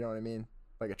 You know what I mean?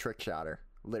 Like a trick shotter,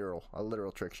 a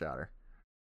literal trick shotter.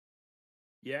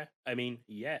 Yeah, I mean,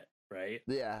 right?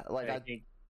 Yeah, like I think.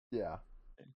 Yeah,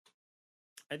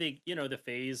 I think the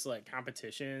FaZe like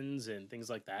competitions and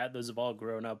things like that. Those have all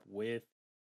grown up with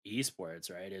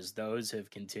esports, right? As those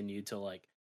have continued to like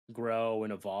grow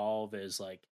and evolve as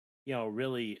like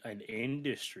really an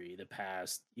industry. The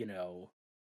past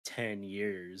 10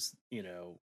 years,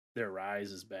 their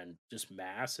rise has been just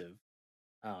massive.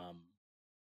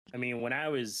 I mean, when I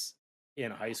was in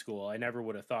high school, I never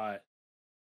would have thought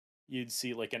you'd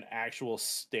see like an actual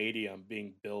stadium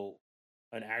being built,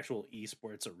 an actual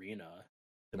esports arena.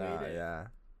 Yeah,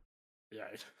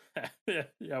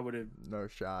 I would have no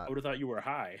shot. I would have thought you were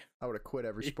high. I would have quit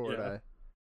every sport I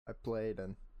played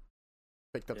and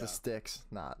picked up the sticks.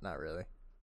 Not really.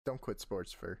 Don't quit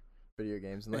sports for video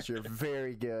games unless you're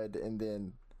very good, and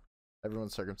then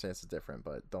everyone's circumstance is different,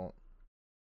 but don't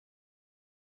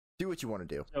do what you want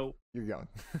to do. So you're young.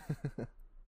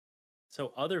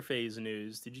 So other FaZe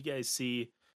news, did you guys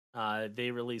see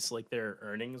they released like their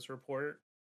earnings report?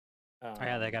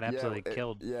 Yeah, they got absolutely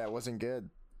killed. It wasn't good.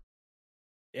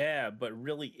 Yeah, but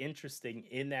really interesting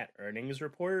in that earnings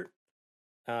report.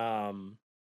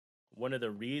 One of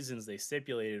the reasons they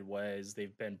stipulated was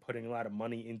they've been putting a lot of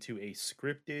money into a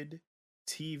scripted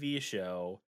TV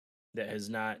show that has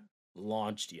not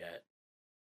launched yet.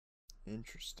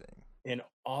 Interesting. And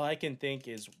all I can think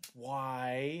is,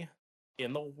 why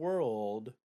in the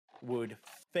world would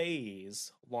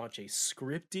FaZe launch a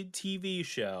scripted TV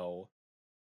show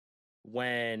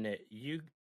when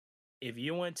if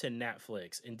you went to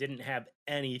Netflix and didn't have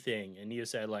anything and you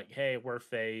said like, hey, we're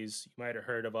FaZe, you might have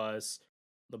heard of us,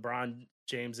 LeBron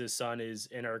James's son is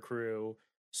in our crew,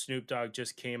 Snoop Dogg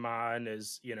just came on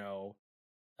as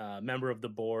member of the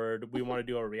board, we want to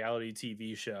do a reality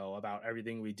TV show about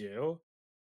everything we do,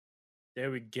 they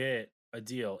would get a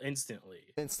deal instantly.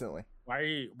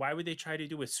 Why would they try to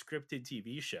do a scripted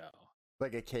TV show?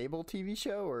 Like a cable TV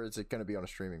show, or is it going to be on a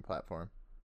streaming platform?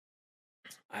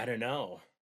 I don't know.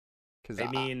 Because I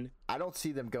mean, I don't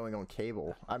see them going on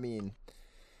cable. I mean,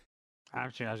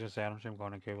 Actually, I was gonna say I don't see them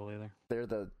going to cable either. they're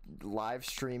the live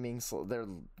streaming. They're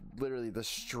literally the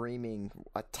streaming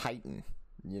a titan.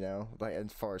 You know, like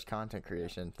as far as content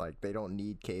creation, like they don't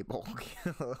need cable.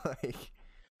 Like,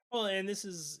 well, and this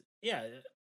is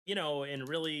and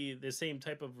really the same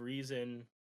type of reason,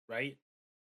 right?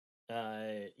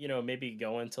 Maybe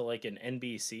go into like an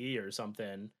NBC or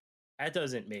something. That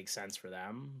doesn't make sense for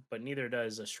them, but neither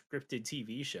does a scripted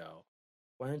TV show.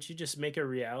 Why don't you just make a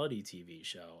reality TV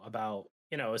show about,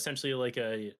 essentially like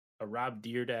a Rob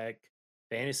Dyrdek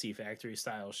Fantasy Factory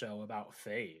style show about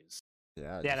FaZe?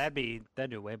 yeah, Yeah,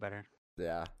 that'd do way better.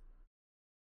 yeah.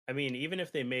 I mean, even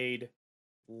if they made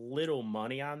little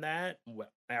money on that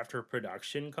after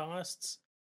production costs,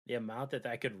 the amount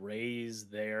that could raise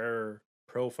their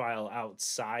profile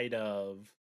outside of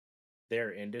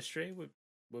their industry would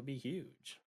be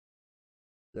huge.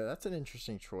 Yeah, that's an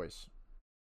interesting choice.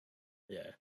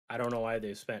 Yeah. I don't know why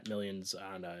they spent millions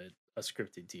on a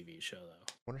scripted TV show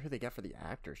though. Wonder who they got for the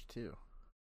actors too.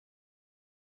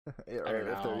 Or don't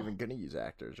if they're know. even gonna use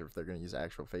actors, or if they're gonna use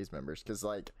actual FaZe members, because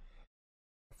like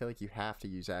I feel like you have to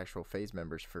use actual FaZe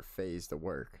members for FaZe to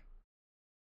work.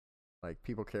 Like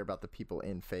people care about the people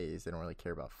in FaZe; they don't really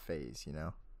care about FaZe, you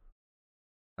know.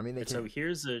 I mean, they So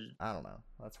can. I don't know.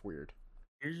 That's weird.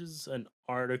 here's an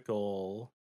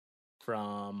article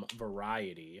from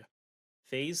Variety.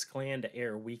 FaZe Clan to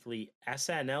air weekly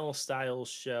SNL style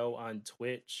show on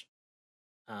Twitch.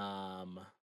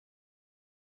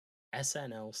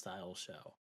 SNL style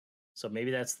show. So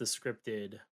maybe that's the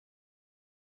scripted.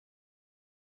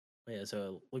 Yeah,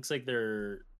 so it looks like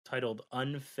they're titled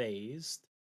Unfazed.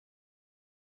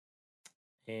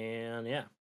 And yeah,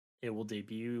 it will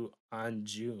debut on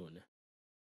June.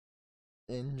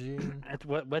 In June.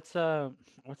 What's that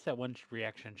one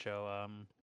reaction show?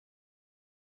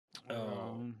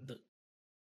 The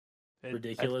it-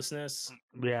 ridiculousness.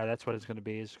 yeah, that's what it's gonna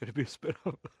be. It's gonna be a spin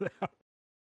off of that.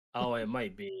 Oh, it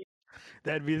might be.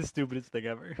 That'd be the stupidest thing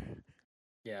ever.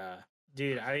 Yeah.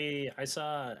 Dude, I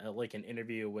saw like an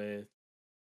interview with,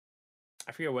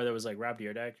 I forget whether it was like Rob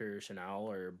Dyrdek or Chanel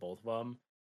or both of them,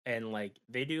 and like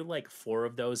they do like 4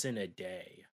 of those in a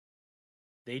day.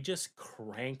 They just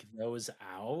crank those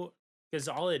out because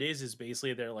all it is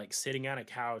basically they're like sitting on a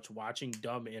couch watching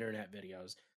dumb internet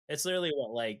videos. It's literally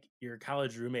what like your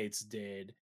college roommates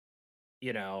did,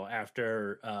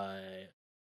 after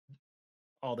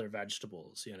all their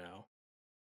vegetables,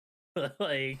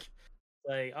 like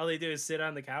all they do is sit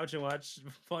on the couch and watch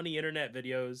funny internet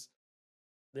videos.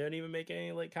 They don't even make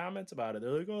any like comments about it.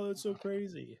 They're like, "Oh, that's so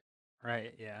crazy."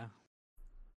 Right? Yeah.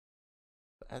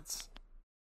 That's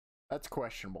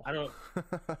questionable. I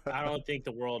don't think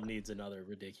the world needs another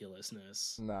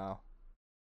ridiculousness. No.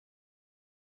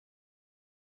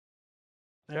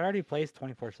 It already plays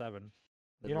 24/7.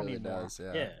 It You don't really need more. does,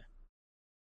 yeah. Yeah.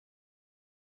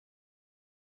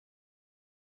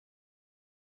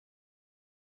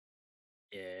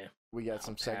 Yeah. We got I'll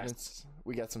some pass. segments.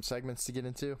 We got some segments to get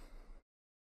into.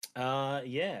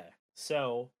 Yeah.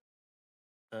 So,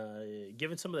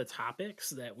 given some of the topics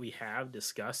that we have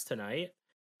discussed tonight,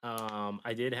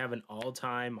 I did have an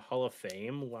all-time Hall of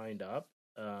Fame lined up.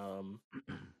 And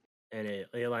it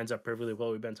lines up perfectly with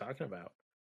what we've been talking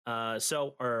about.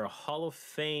 So our Hall of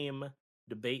Fame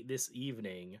debate this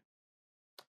evening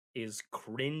is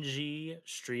cringy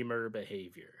streamer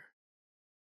behavior.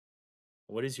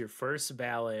 What is your first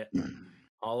ballot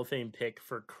Hall of Fame pick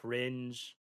for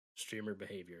cringe streamer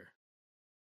behavior?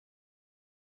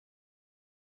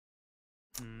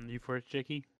 You first,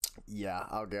 Jakey? Yeah,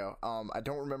 I'll go. I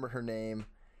don't remember her name.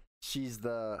 She's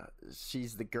the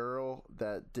girl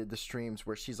that did the streams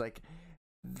where she's like,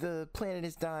 the planet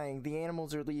is dying, the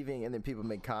animals are leaving, and then people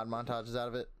make COD montages out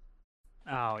of it.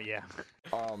 Oh yeah.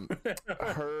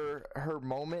 Her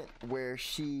moment where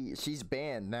she's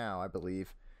banned now, I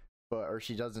believe, or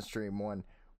she doesn't stream one,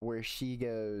 where she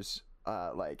goes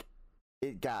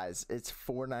guys, it's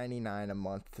 $4.99 a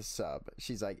month to sub.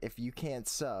 She's like, if you can't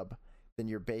sub, then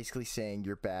you're basically saying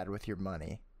you're bad with your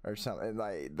money or something.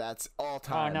 Like, that's all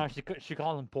time. Oh no, she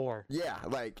called him poor. Yeah,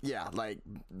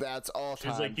 that's all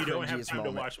time. She's like, you don't have cringiest time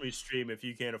moment. to watch me stream if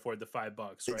you can't afford the $5,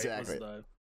 right? Exactly.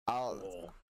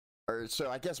 So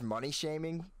I guess money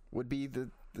shaming would be the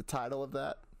title of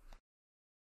that.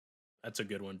 That's a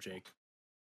good one, Jake.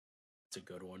 It's a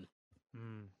good one.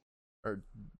 Or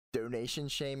donation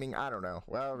shaming. I don't know.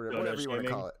 Well, whatever you want to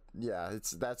call it. Yeah,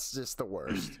 that's just the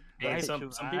worst. Hey, Like, some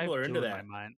people are into that.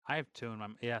 I have 2 in my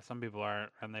yeah. Some people are,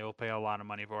 and they will pay a lot of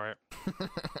money for it.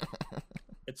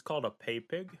 It's called a pay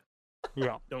pig.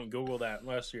 Yeah. Don't Google that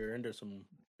unless you're into some,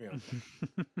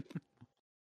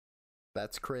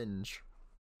 That's cringe.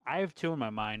 I have two in my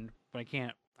mind, but I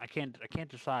can't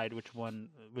decide which one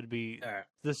would be All right.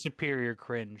 the superior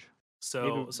cringe.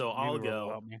 So I'll maybe Roll will go.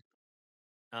 help me.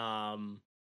 I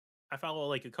follow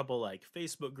like a couple like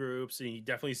Facebook groups, and you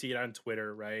definitely see it on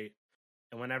Twitter, right?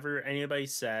 And whenever anybody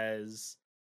says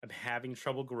I'm having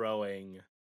trouble growing,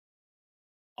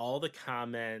 all the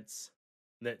comments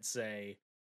that say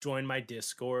join my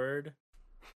Discord,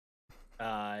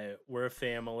 we're a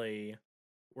family,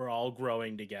 we're all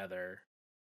growing together.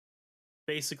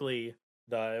 Basically,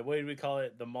 the what do we call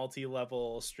it? The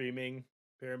multi-level streaming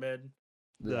pyramid.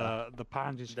 The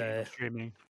Ponzi scheme of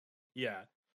streaming. Yeah.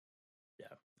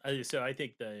 So I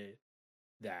think the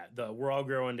we're all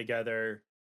growing together.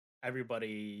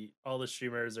 Everybody, all the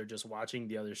streamers are just watching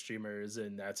the other streamers,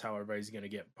 and that's how everybody's gonna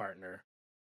get partner.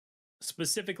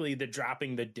 Specifically, the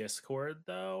dropping the Discord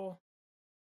though,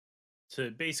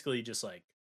 to basically just like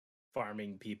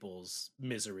farming people's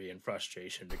misery and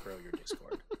frustration to grow your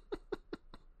Discord.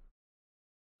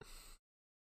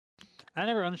 I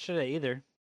never understood it either.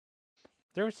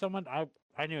 There was someone I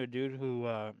knew a dude who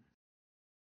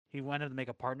he wanted to make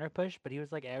a partner push, but he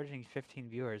was like averaging 15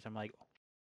 viewers. I'm like,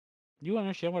 you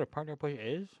understand what a partner push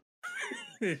is?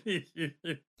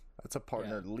 That's a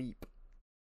partner leap.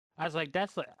 I was like,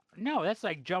 that's like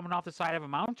jumping off the side of a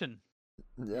mountain.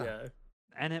 Yeah.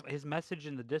 And his message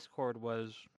in the Discord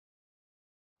was,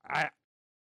 I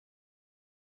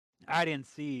didn't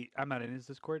see. I'm not in his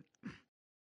Discord,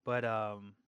 but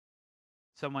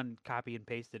someone copy and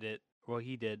pasted it. Well,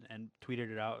 he did and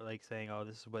tweeted it out, like saying, "Oh,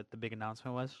 this is what the big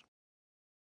announcement was."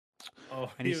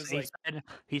 Oh, and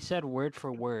he said word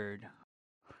for word,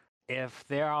 if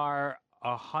there are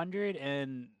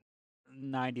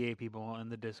 198 people in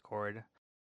the Discord,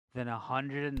 then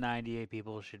 198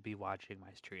 people should be watching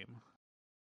my stream.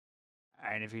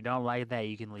 And if you don't like that,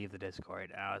 you can leave the Discord.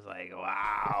 And I was like,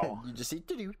 wow. You just see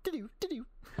to do.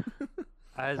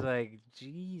 I was like,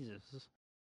 Jesus.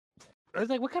 I was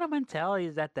like, what kind of mentality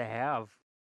is that to have?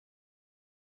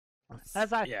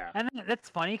 That's like, yeah. And that's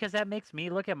funny because that makes me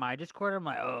look at my Discord. I'm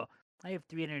like, oh, I have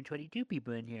 322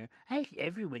 people in here.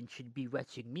 Everyone should be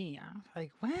watching me. I'm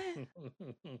like, what?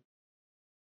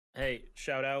 Hey,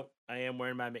 shout out. I am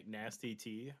wearing my McNasty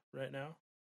tee right now.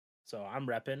 So I'm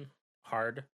repping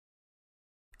hard.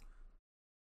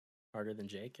 Harder than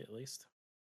Jake, at least.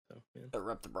 So, yeah.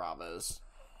 Rep the Bravos.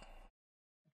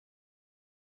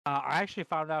 I actually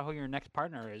found out who your next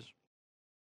partner is.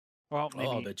 Well, maybe.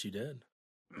 Oh, I bet you did.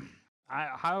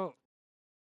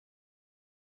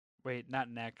 Wait,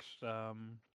 not next. Yeah,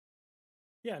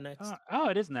 next.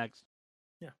 It is next.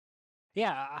 Yeah.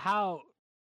 Yeah. How'd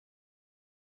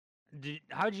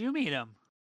you meet him?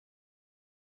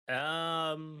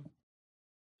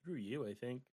 Through you, I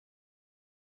think.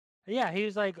 Yeah, he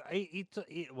was like, he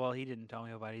didn't tell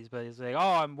me about it, but he's like,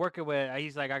 oh, I'm working with.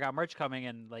 He's like, I got merch coming,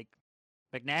 and like,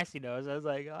 McNasty knows. I was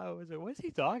like, what's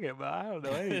he talking about? I don't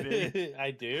know anything.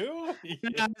 I do.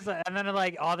 And then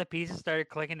like all the pieces started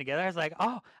clicking together. I was like,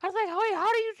 wait,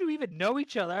 how do you two even know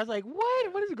each other? I was like,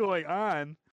 what is going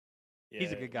on? Yeah,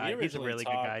 he's a good guy. He's a really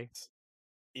good guy.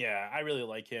 Yeah, I really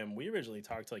like him. We originally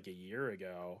talked like a year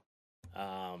ago.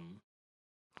 And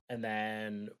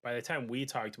then by the time we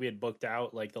talked, we had booked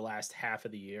out like the last half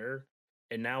of the year.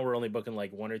 And now we're only booking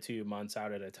like 1 or 2 months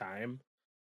out at a time.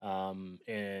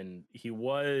 And he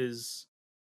was,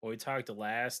 when we talked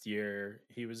last year,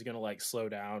 he was going to like slow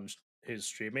down his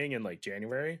streaming in like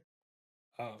January.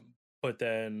 But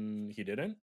then he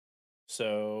didn't.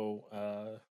 So,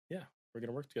 yeah, we're going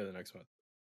to work together next month.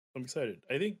 I'm excited.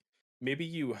 I think maybe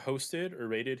you hosted or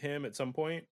rated him at some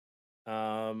point.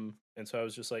 And so I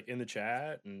was just like in the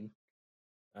chat, and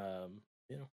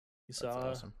you know, he saw.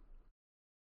 That's awesome.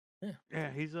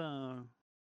 Yeah, he's one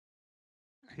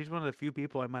of the few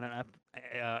people I met at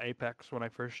Apex when I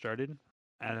first started,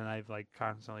 and then I've like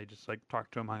constantly just like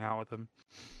talked to him, hung out with him.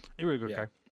 He's a really good guy.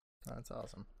 That's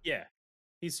awesome. Yeah,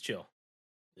 he's chill.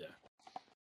 Yeah.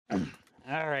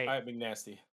 All right,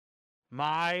 McNasty.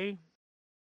 I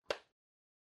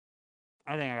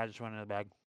think I got this one in the bag.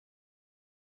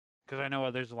 Because I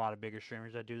know there's a lot of bigger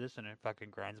streamers that do this, and it fucking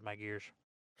grinds my gears.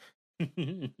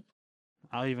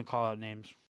 I'll even call out names.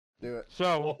 Do it.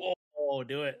 So,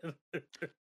 do it.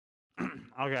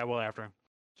 Okay, well, after.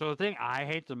 So the thing I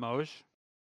hate the most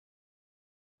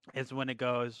is when it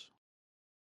goes,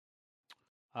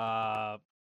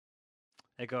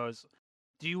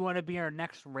 do you want to be our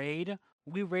next raid?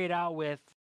 We raid out with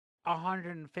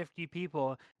 150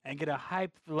 people and get a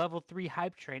level 3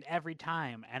 hype train every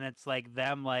time, and it's like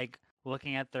them like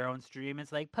looking at their own stream.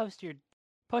 It's like post your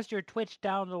Twitch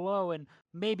down below and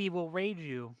maybe we'll raid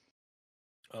you.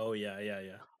 Oh yeah, yeah,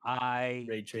 yeah. I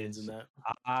Raid trains in that.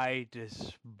 I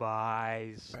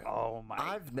despise. Oh my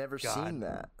I've never God. seen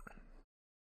that.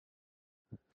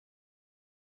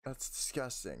 That's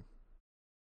disgusting.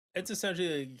 It's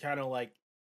essentially kind of like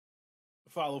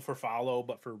follow for follow,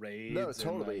 but for raids. No, and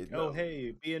totally. like, No, oh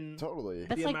hey, be in totally.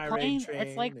 It's be in like my playing. raid train.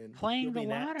 It's like and playing you'll the be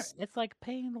lottery. next. It's like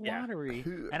playing the Yeah. lottery.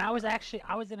 And I was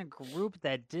in a group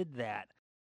that did that.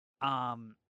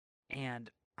 And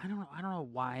I don't know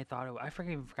why I thought I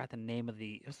even forgot the name of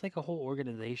it was like a whole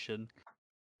organization.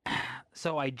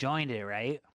 So I joined it,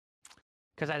 right?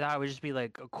 Because I thought it would just be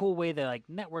like a cool way to like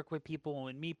network with people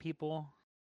and meet people.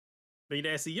 But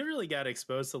Nancy, you really got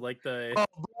exposed to like the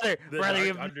brother,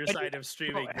 dark underside of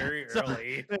streaming very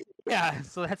early. Yeah,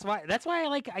 so that's why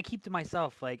I keep to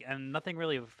myself, like, and nothing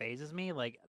really phases me.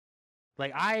 Like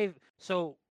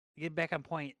get back on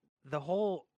point.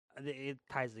 It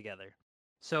ties together.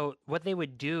 So what they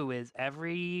would do is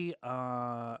every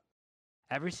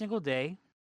single day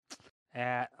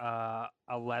at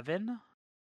 11,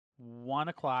 1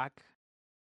 o'clock,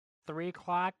 3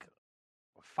 o'clock,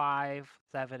 5,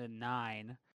 7, and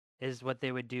 9 is what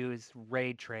they would do is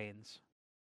raid trains.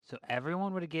 So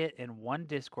everyone would get in one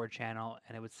Discord channel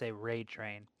and it would say raid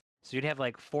train. So you'd have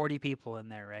like 40 people in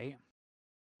there, right?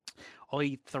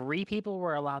 Only 3 people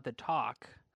were allowed to talk,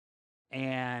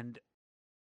 and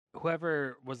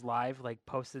whoever was live like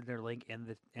posted their link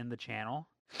in the channel.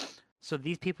 So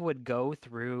these people would go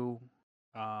through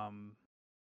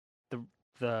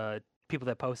the people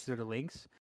that posted the links,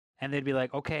 and they'd be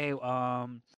like, okay,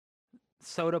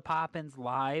 Soda Poppin's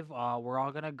live. We're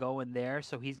all gonna go in there,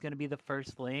 so he's gonna be the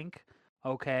first link,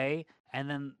 okay? And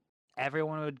then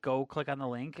everyone would go click on the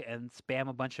link and spam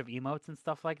a bunch of emotes and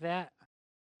stuff like that.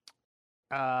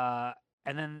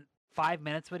 And then 5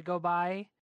 minutes would go by,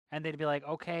 and they'd be like,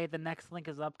 okay, the next link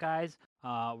is up, guys.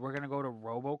 We're gonna go to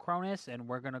Robocronus, and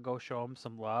we're gonna go show him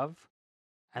some love.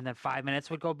 And then 5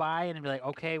 minutes would go by, and it'd be like,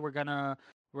 okay, we're gonna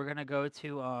go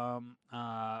to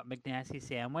McNasty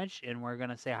Sandwich, and we're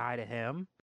gonna say hi to him.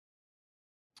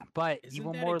 But you Isn't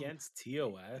were that more against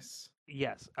TOS?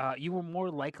 yes, you were more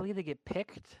likely to get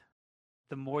picked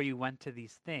the more you went to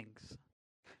these things,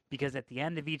 because at the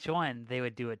end of each one they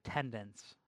would do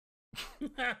attendance.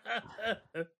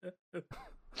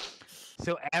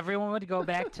 So everyone would go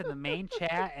back to the main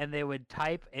chat and they would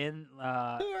type in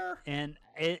Here. and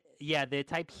they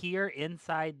type here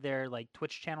inside their like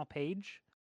Twitch channel page,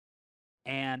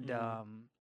 and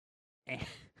and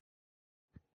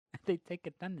they take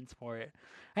attendance for it.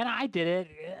 And I did it,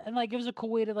 and like it was a cool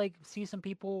way to like see some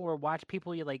people or watch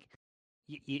people you like.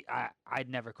 I'd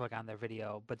never click on their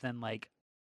video, but then like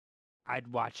I'd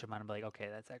watch them and I'm like, okay,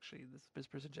 that's actually this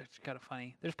person's actually kind of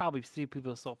funny. There's probably few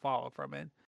people still follow from it,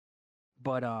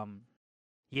 but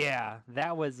yeah,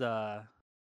 that was the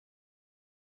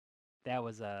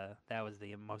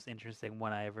most interesting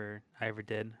one I ever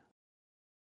did.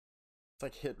 It's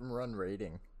like hit and run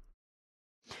rating.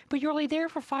 But you're only there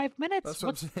for 5 minutes. That's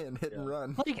what I'm saying. Hit and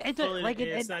run. Like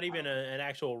it's not even an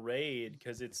actual raid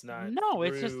because it's not. No,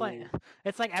 it's just like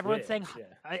everyone's saying. Twitch,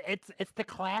 yeah. It's the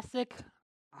classic.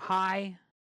 Hi,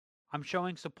 I'm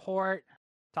showing support.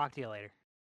 Talk to you later.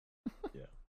 Yeah.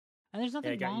 And there's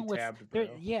nothing wrong with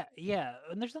yeah,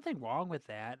 and there's nothing wrong with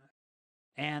that.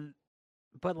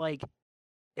 But like,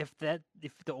 if the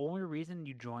only reason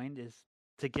you joined is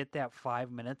to get that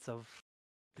 5 minutes of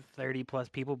 30 plus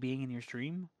people being in your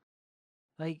stream,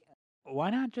 like, why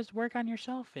not just work on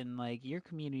yourself and like your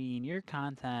community and your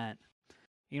content?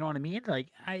 You know what I mean? Like,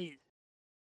 it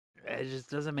just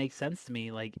doesn't make sense to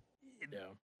me. Like,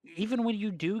 even when you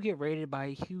do get rated by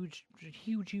a huge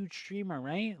streamer,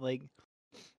 right? Like,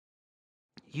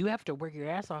 you have to work your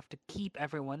ass off to keep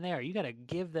everyone there. You got to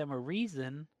give them a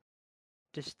reason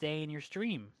to stay in your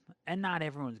stream, and not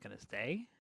everyone's gonna stay.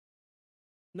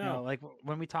 No, you know, like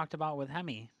when we talked about with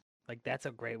Hemi, like that's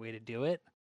a great way to do it.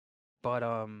 But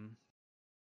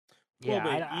yeah, well,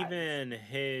 but even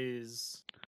his,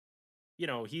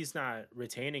 he's not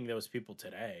retaining those people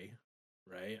today,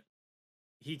 right?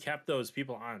 He kept those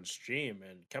people on stream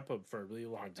and kept them for a really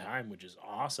long time, which is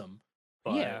awesome.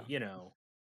 But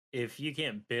if you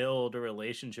can't build a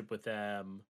relationship with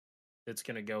them that's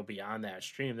going to go beyond that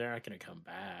stream, they're not going to come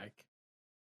back.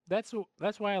 That's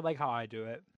why I like how I do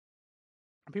it.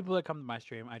 People that come to my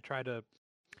stream, I try to,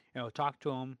 talk to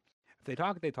them. If they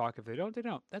talk, they talk. If they don't, they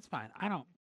don't. That's fine. I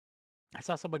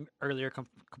saw someone earlier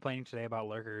complaining today about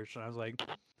lurkers, and I was like,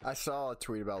 I saw a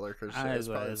tweet about lurkers. It's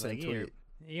probably the same tweet.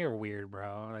 You're weird,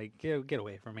 bro. Like, get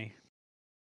away from me.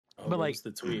 Oh, but like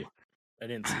the tweet, I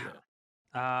didn't see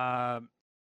it.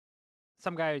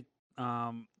 Some guy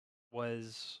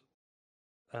was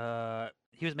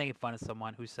he was making fun of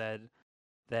someone who said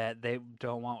that they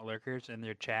don't want lurkers in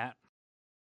their chat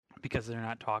because they're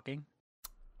not talking.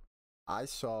 I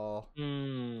saw.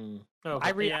 Okay.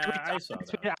 I saw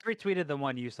that. I retweeted the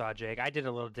one you saw, Jake. I did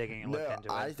a little digging and looked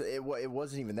into it. It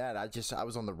wasn't even that. I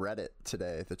was on the Reddit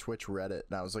today, the Twitch Reddit,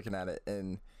 and I was looking at it,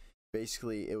 and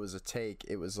basically it was a take.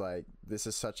 It was like, this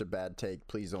is such a bad take.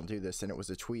 Please don't do this. And it was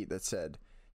a tweet that said,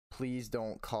 please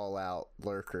don't call out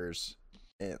lurkers,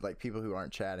 and like people who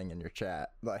aren't chatting in your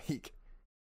chat. Like,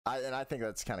 I think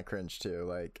that's kind of cringe too.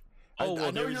 Like, I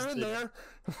know you're in there.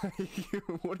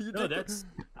 What are you doing?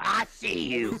 I see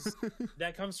you.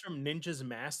 That comes from Ninja's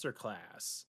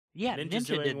masterclass. Yeah, Ninja's Ninja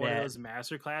doing did one that. of those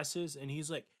master classes, and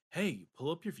he's like, "Hey, pull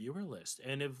up your viewer list,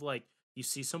 and if like you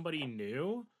see somebody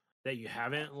new that you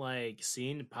haven't like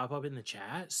seen pop up in the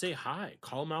chat, say hi,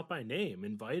 call them out by name,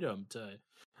 invite them to."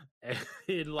 And,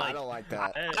 like, I don't like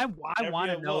that. I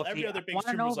want to know. Every other big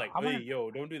streamer's like, "Hey,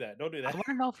 yo, don't do that, don't do that." I want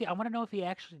to know if he. I want to know if he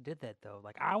actually did that though.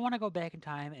 Like, I want to go back in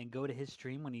time and go to his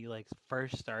stream when he like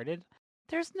first started.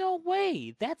 There's no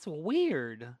way. That's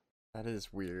weird. That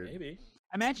is weird. Maybe.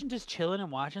 Imagine just chilling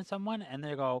and watching someone, and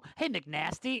they go, "Hey, Nick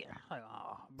Nasty." Like,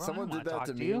 oh, bro, Someone I don't did that wanna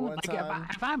to talk me you. one Like, time.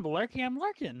 If I'm lurking, I'm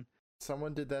lurking.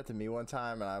 Someone did that to me one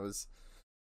time, and I was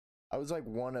like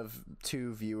one of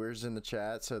 2 viewers in the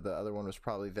chat, so the other one was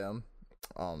probably them.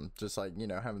 Just like, you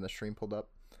know, having the stream pulled up,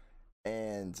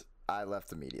 and I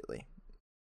left immediately.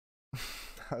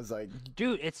 I was like,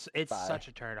 dude, it's bye. such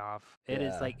a turn off. It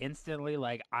is Yeah. like instantly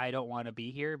like, I don't want to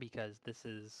be here because this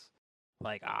is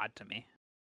like odd to me.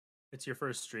 It's your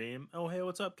first stream. Oh, hey,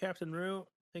 what's up, Captain Root?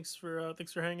 Thanks for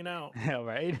hanging out. Yeah,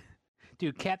 right.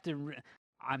 Dude,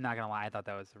 I'm not gonna lie, I thought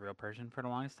that was the real person for the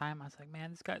longest time. I was like, man,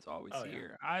 this guy's always Oh, yeah.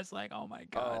 here. I was like, oh my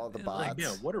god. Oh, the It's like- bots.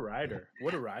 Yeah, what a rider!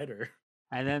 What a rider!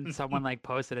 And then someone like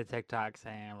posted a TikTok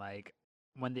saying like,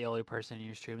 when the only person in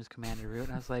your stream is Commander Root,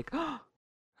 and I was like,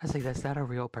 that's not a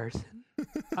real person.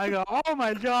 I go, oh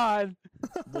my god.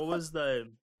 What was the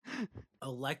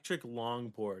electric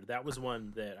longboard? That was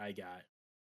one that I got,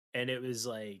 and it was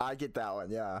like, I get that one,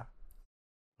 yeah.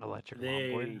 Electric They-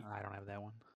 longboard? I don't have that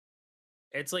one.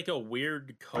 it's like a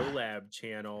weird collab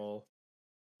channel.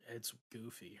 It's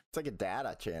goofy. It's like a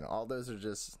data channel. All those are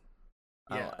just,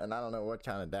 Yeah. and I don't know what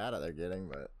kind of data they're getting,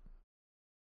 but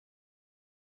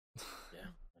Yeah,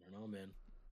 I don't know, man.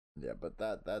 yeah, but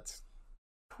that's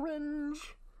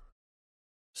cringe.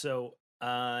 So,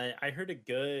 I heard a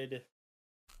good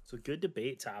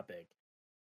debate topic.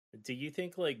 Do you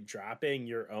think like dropping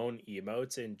your own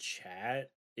emotes in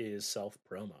chat is self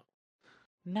promo?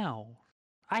 No.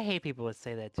 I hate people that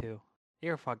say that too.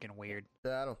 You're fucking weird.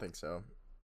 Yeah, I don't think so.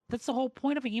 That's the whole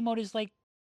point of an emote is like,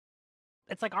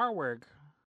 it's like artwork.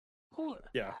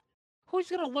 Yeah. Who's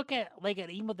gonna look at like an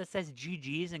emote that says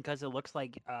GG's and because it looks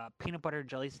like peanut butter and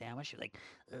jelly sandwich, you're like,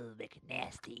 oh, that's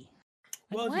nasty.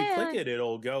 Well, if you click it,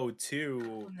 it'll go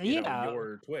to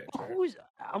your Twitch. Right?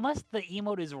 Unless the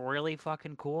emote is really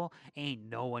fucking cool, ain't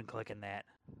no one clicking that.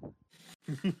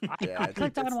 I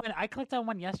clicked on one. I clicked on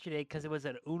one yesterday because it was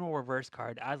an Uno reverse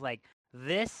card. I was like,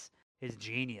 "This is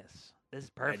genius. This is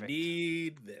perfect." I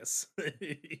need this.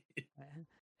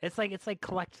 It's like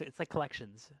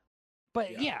collections.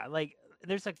 But yeah, like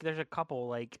there's a couple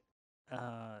like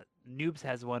Noobs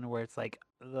has one where it's like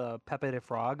the Pepe the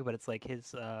Frog, but it's like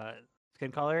his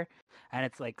skin color, and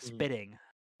it's like spitting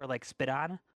or like spit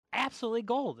on. Absolutely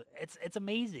gold. It's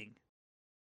amazing.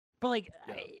 But like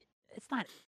it's not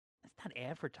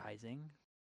advertising.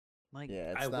 Like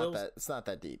yeah, it's not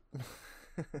that deep.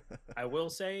 I will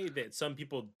say that some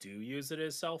people do use it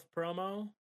as self promo.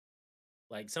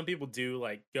 Like some people do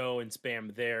like go and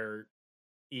spam their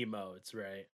emotes,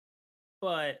 right?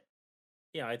 But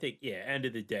yeah, I think end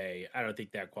of the day, I don't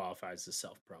think that qualifies as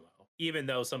self promo. Even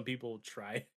though some people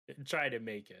try to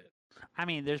make it. I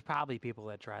mean, there's probably people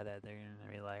that try that. They're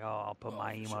gonna be like, "Oh, I'll put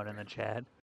my emote in the chat."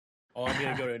 Oh, I'm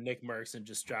gonna go to Nick Merckx and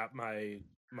just drop my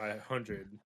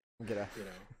 100. Get out. You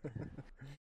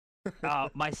know.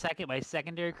 My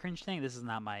secondary cringe thing. This is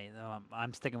not my.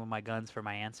 I'm sticking with my guns for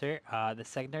my answer. The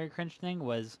secondary cringe thing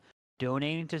was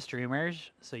donating to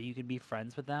streamers so you could be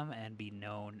friends with them and be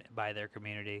known by their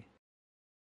community.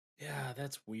 Yeah,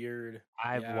 that's weird.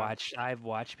 I've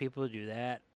watched people do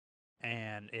that,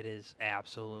 and it is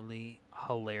absolutely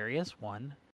hilarious.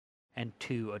 1, and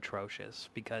 2, atrocious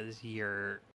because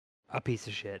you're a piece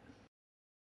of shit.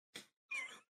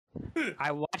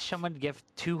 I watched someone give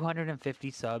 250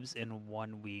 subs in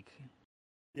 1 week.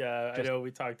 Yeah, I know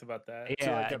we talked about that.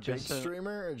 Yeah, like a big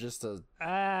streamer or just a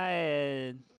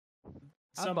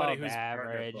somebody above who's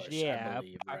average. Push, Yeah, I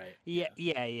believe, right?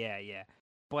 yeah.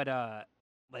 But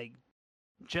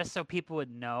just so people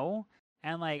would know,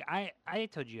 And like I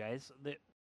told you guys that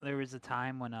there was a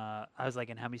time when I was like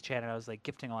in Hemi's chat and I was like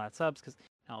gifting a lot of subs because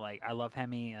like I love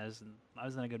Hemi. I was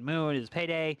in a good mood. It was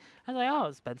payday. I was like, oh,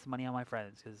 I'll spend some money on my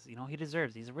friends because he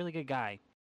deserves. He's a really good guy.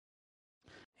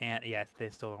 And yeah, they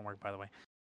still don't work, by the way.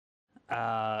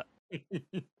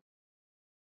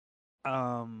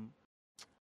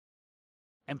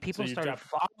 And people started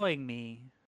following me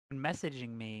and messaging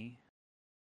me,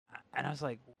 and I was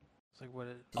like, what?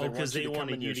 Because they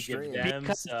wanted you to give them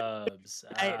subs.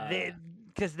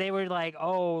 Because they were like,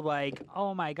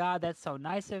 oh my God, that's so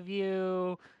nice of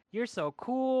you. You're so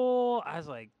cool. I was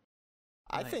like,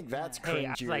 I think that's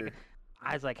cringy. Hey,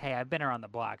 I was like, hey, I've been around the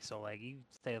block, so like, you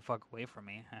stay the fuck away from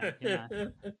me. I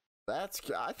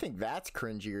think that's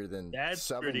cringier than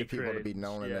subbing to people to be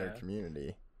known in their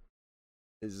community.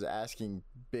 Is asking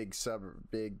big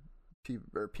people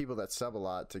or people that sub a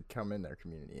lot to come in their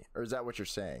community, or is that what you're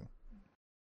saying?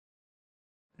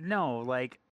 No,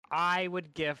 like I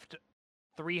would gift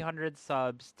 300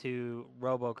 subs to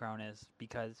RoboCronus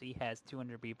because he has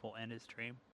 200 people in his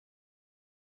stream.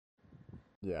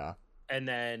 Yeah. And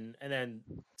then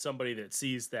somebody that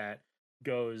sees that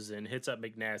goes and hits up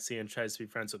McNasty and tries to be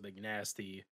friends with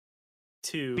McNasty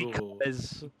to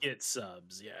get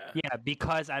subs. Yeah,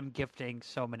 because I'm gifting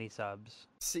so many subs.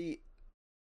 See,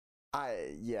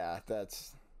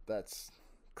 that's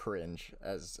cringe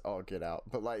as all get out.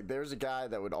 But like, there's a guy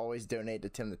that would always donate to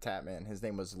Tim the Tatman. His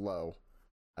name was Lo.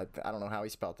 I don't know how he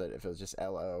spelled it, if it was just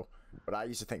Lo, but I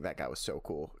used to think that guy was so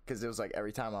cool because it was like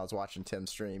every time I was watching Tim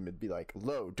stream, it'd be like,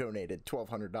 Lo donated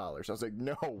 $1,200. I was like,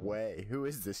 no way, who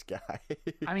is this guy?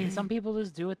 I mean, some people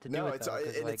just do it to do it.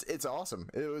 It's awesome.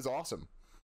 It was awesome.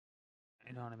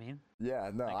 You know what I mean?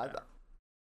 Yeah, no,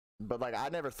 but like I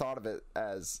never thought of it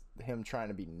as him trying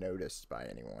to be noticed by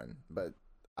anyone, but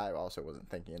I also wasn't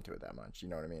thinking into it that much. You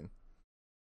know what I mean?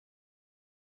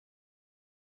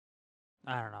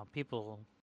 I don't know.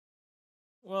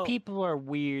 People are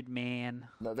weird, man.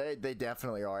 No, they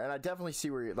definitely are, and I definitely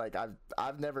see where you're, like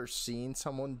I've never seen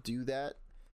someone do that,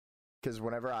 because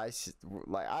whenever I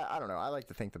don't know, I like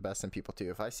to think the best in people too.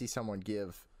 If I see someone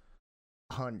give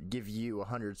you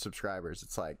 100 subscribers,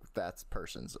 it's like that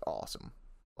person's awesome.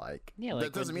 Like, yeah, like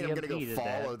that doesn't mean I'm gonna go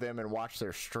follow them and watch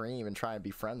their stream and try and be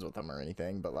friends with them or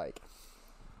anything, but like,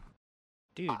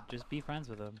 dude, just be friends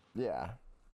with them. Yeah.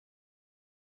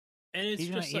 And it's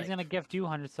he's gonna gift you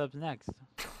 100 subs next.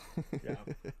 Yeah.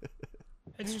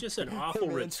 It's just an awful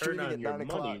return on your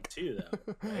money too,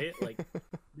 though, right? Like,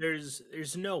 there's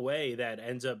no way that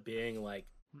ends up being like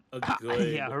a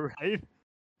good. Yeah, right.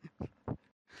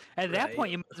 At that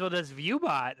point, you might as well just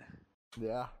ViewBot.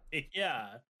 Yeah.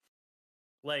 Yeah.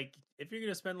 Like, if you're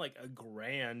gonna spend like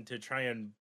 $1,000 to try and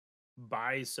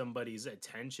buy somebody's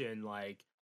attention, like,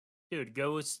 dude,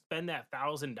 go spend that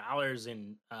 $1,000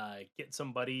 and get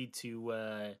somebody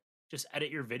to just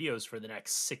edit your videos for the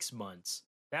next 6 months.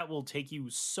 That will take you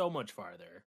so much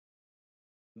farther.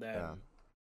 Yeah.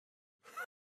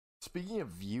 Speaking of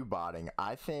ViewBotting,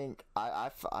 I think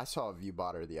I saw a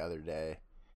ViewBotter the other day.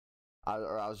 I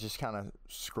was just kind of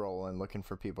scrolling, looking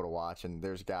for people to watch, and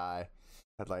there's a guy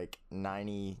had like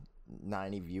 90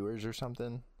 viewers or something.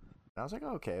 And I was like,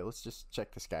 oh, okay, let's just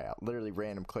check this guy out. Literally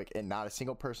random click, and not a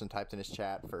single person typed in his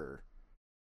chat for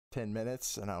 10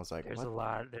 minutes. And I was like, there's what? a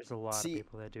lot of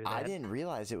people that do that. I didn't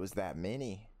realize it was that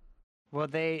many. Well,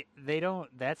 they don't.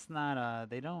 That's not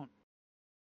they don't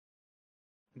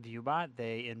ViewBot.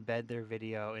 They embed their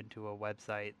video into a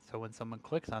website, so when someone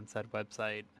clicks on said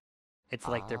website, it's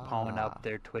like they're pulling up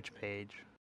their Twitch page.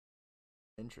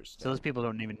 Interesting. So those people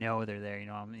don't even know they're there. You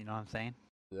know what I'm saying?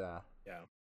 Yeah. Yeah.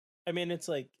 I mean, it's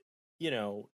like,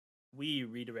 we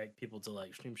redirect people to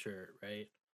like Stream Shirt, right?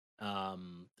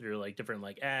 Through like different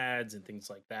like ads and things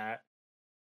like that.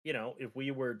 If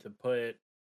we were to put,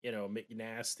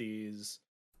 McNasty's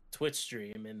Twitch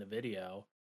stream in the video,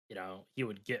 he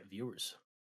would get viewers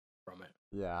from it.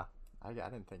 Yeah. I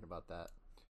didn't think about that.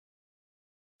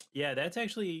 Yeah, that's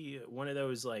actually one of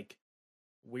those like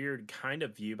weird kind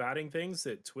of ViewBotting things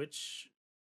that Twitch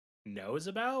knows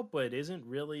about, but isn't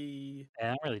really. They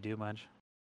don't really do much.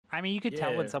 I mean, you could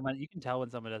tell when someone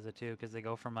does it too, because they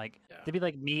go from like to be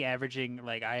like me averaging,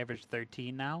 like I average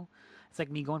 13 now. It's like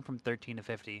me going from 13 to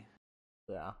 50.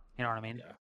 Yeah. You know what I mean?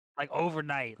 Yeah. Like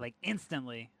overnight, like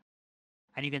instantly,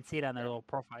 and you can see it on their little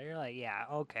profile. You're like, yeah,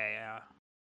 okay,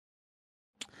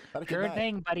 sure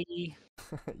thing, buddy.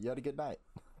 You had a good night.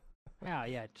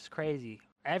 Yeah, just crazy.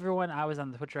 Everyone, I was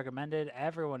on the Twitch recommended.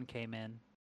 Everyone came in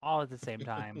all at the same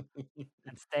time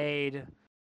and stayed,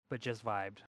 but just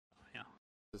vibed. Yeah,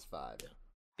 just vibe.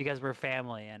 Because we're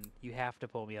family, and you have to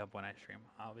pull me up when I stream,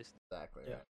 obviously. Exactly.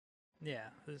 Yeah. Yeah,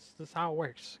 this is how it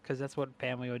works. Because that's what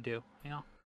family would do. You know.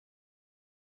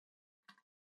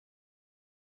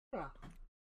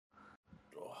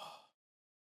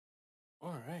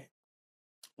 All right.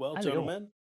 Well, How's it going? gentlemen,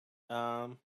 yeah,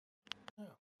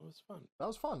 it was fun. That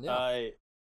was fun. Yeah.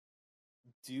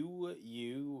 Do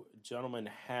you gentlemen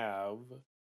have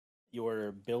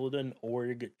your build an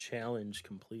org challenge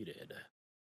completed?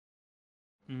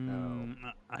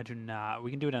 I do not.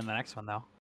 We can do it on the next one though.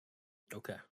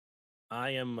 Okay.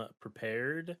 I am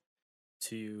prepared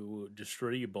to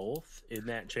destroy you both in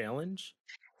that challenge.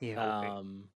 Yeah.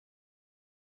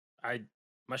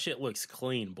 My shit looks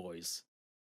clean, boys.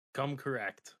 Come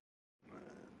correct.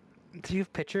 Do you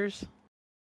have pictures?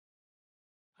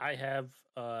 I have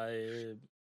a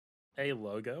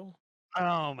logo.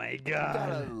 Oh my You got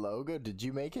a god! logo? Did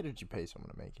you make it, or did you pay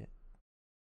someone to make it?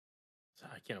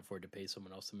 I can't afford to pay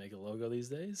someone else to make a logo these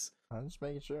days. I'm just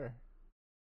making sure.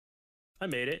 I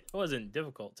made it. It wasn't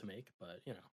difficult to make, but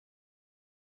you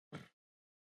know.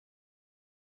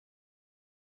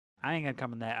 I ain't gonna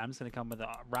come with that. I'm just gonna come with a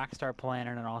Rockstar plan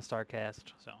and an All-Star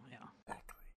cast. So yeah.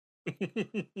 Exactly.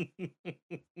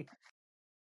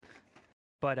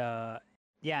 But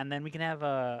yeah, and then we can have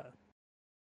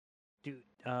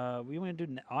we want to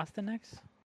do Austin next?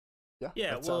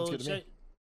 Yeah, that sounds good to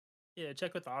me.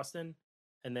 Check with Austin,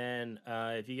 and then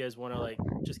if you guys want to like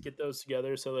just get those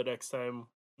together so that next time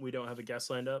we don't have a guest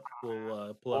lined up,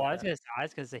 we'll pull up. I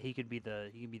was gonna say he could be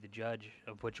the judge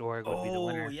of which org would be the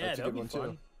winner. Yeah, That's a that'd good be one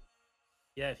fun. too.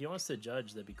 Yeah, if he wants to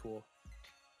judge, that'd be cool.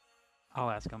 I'll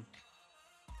ask him.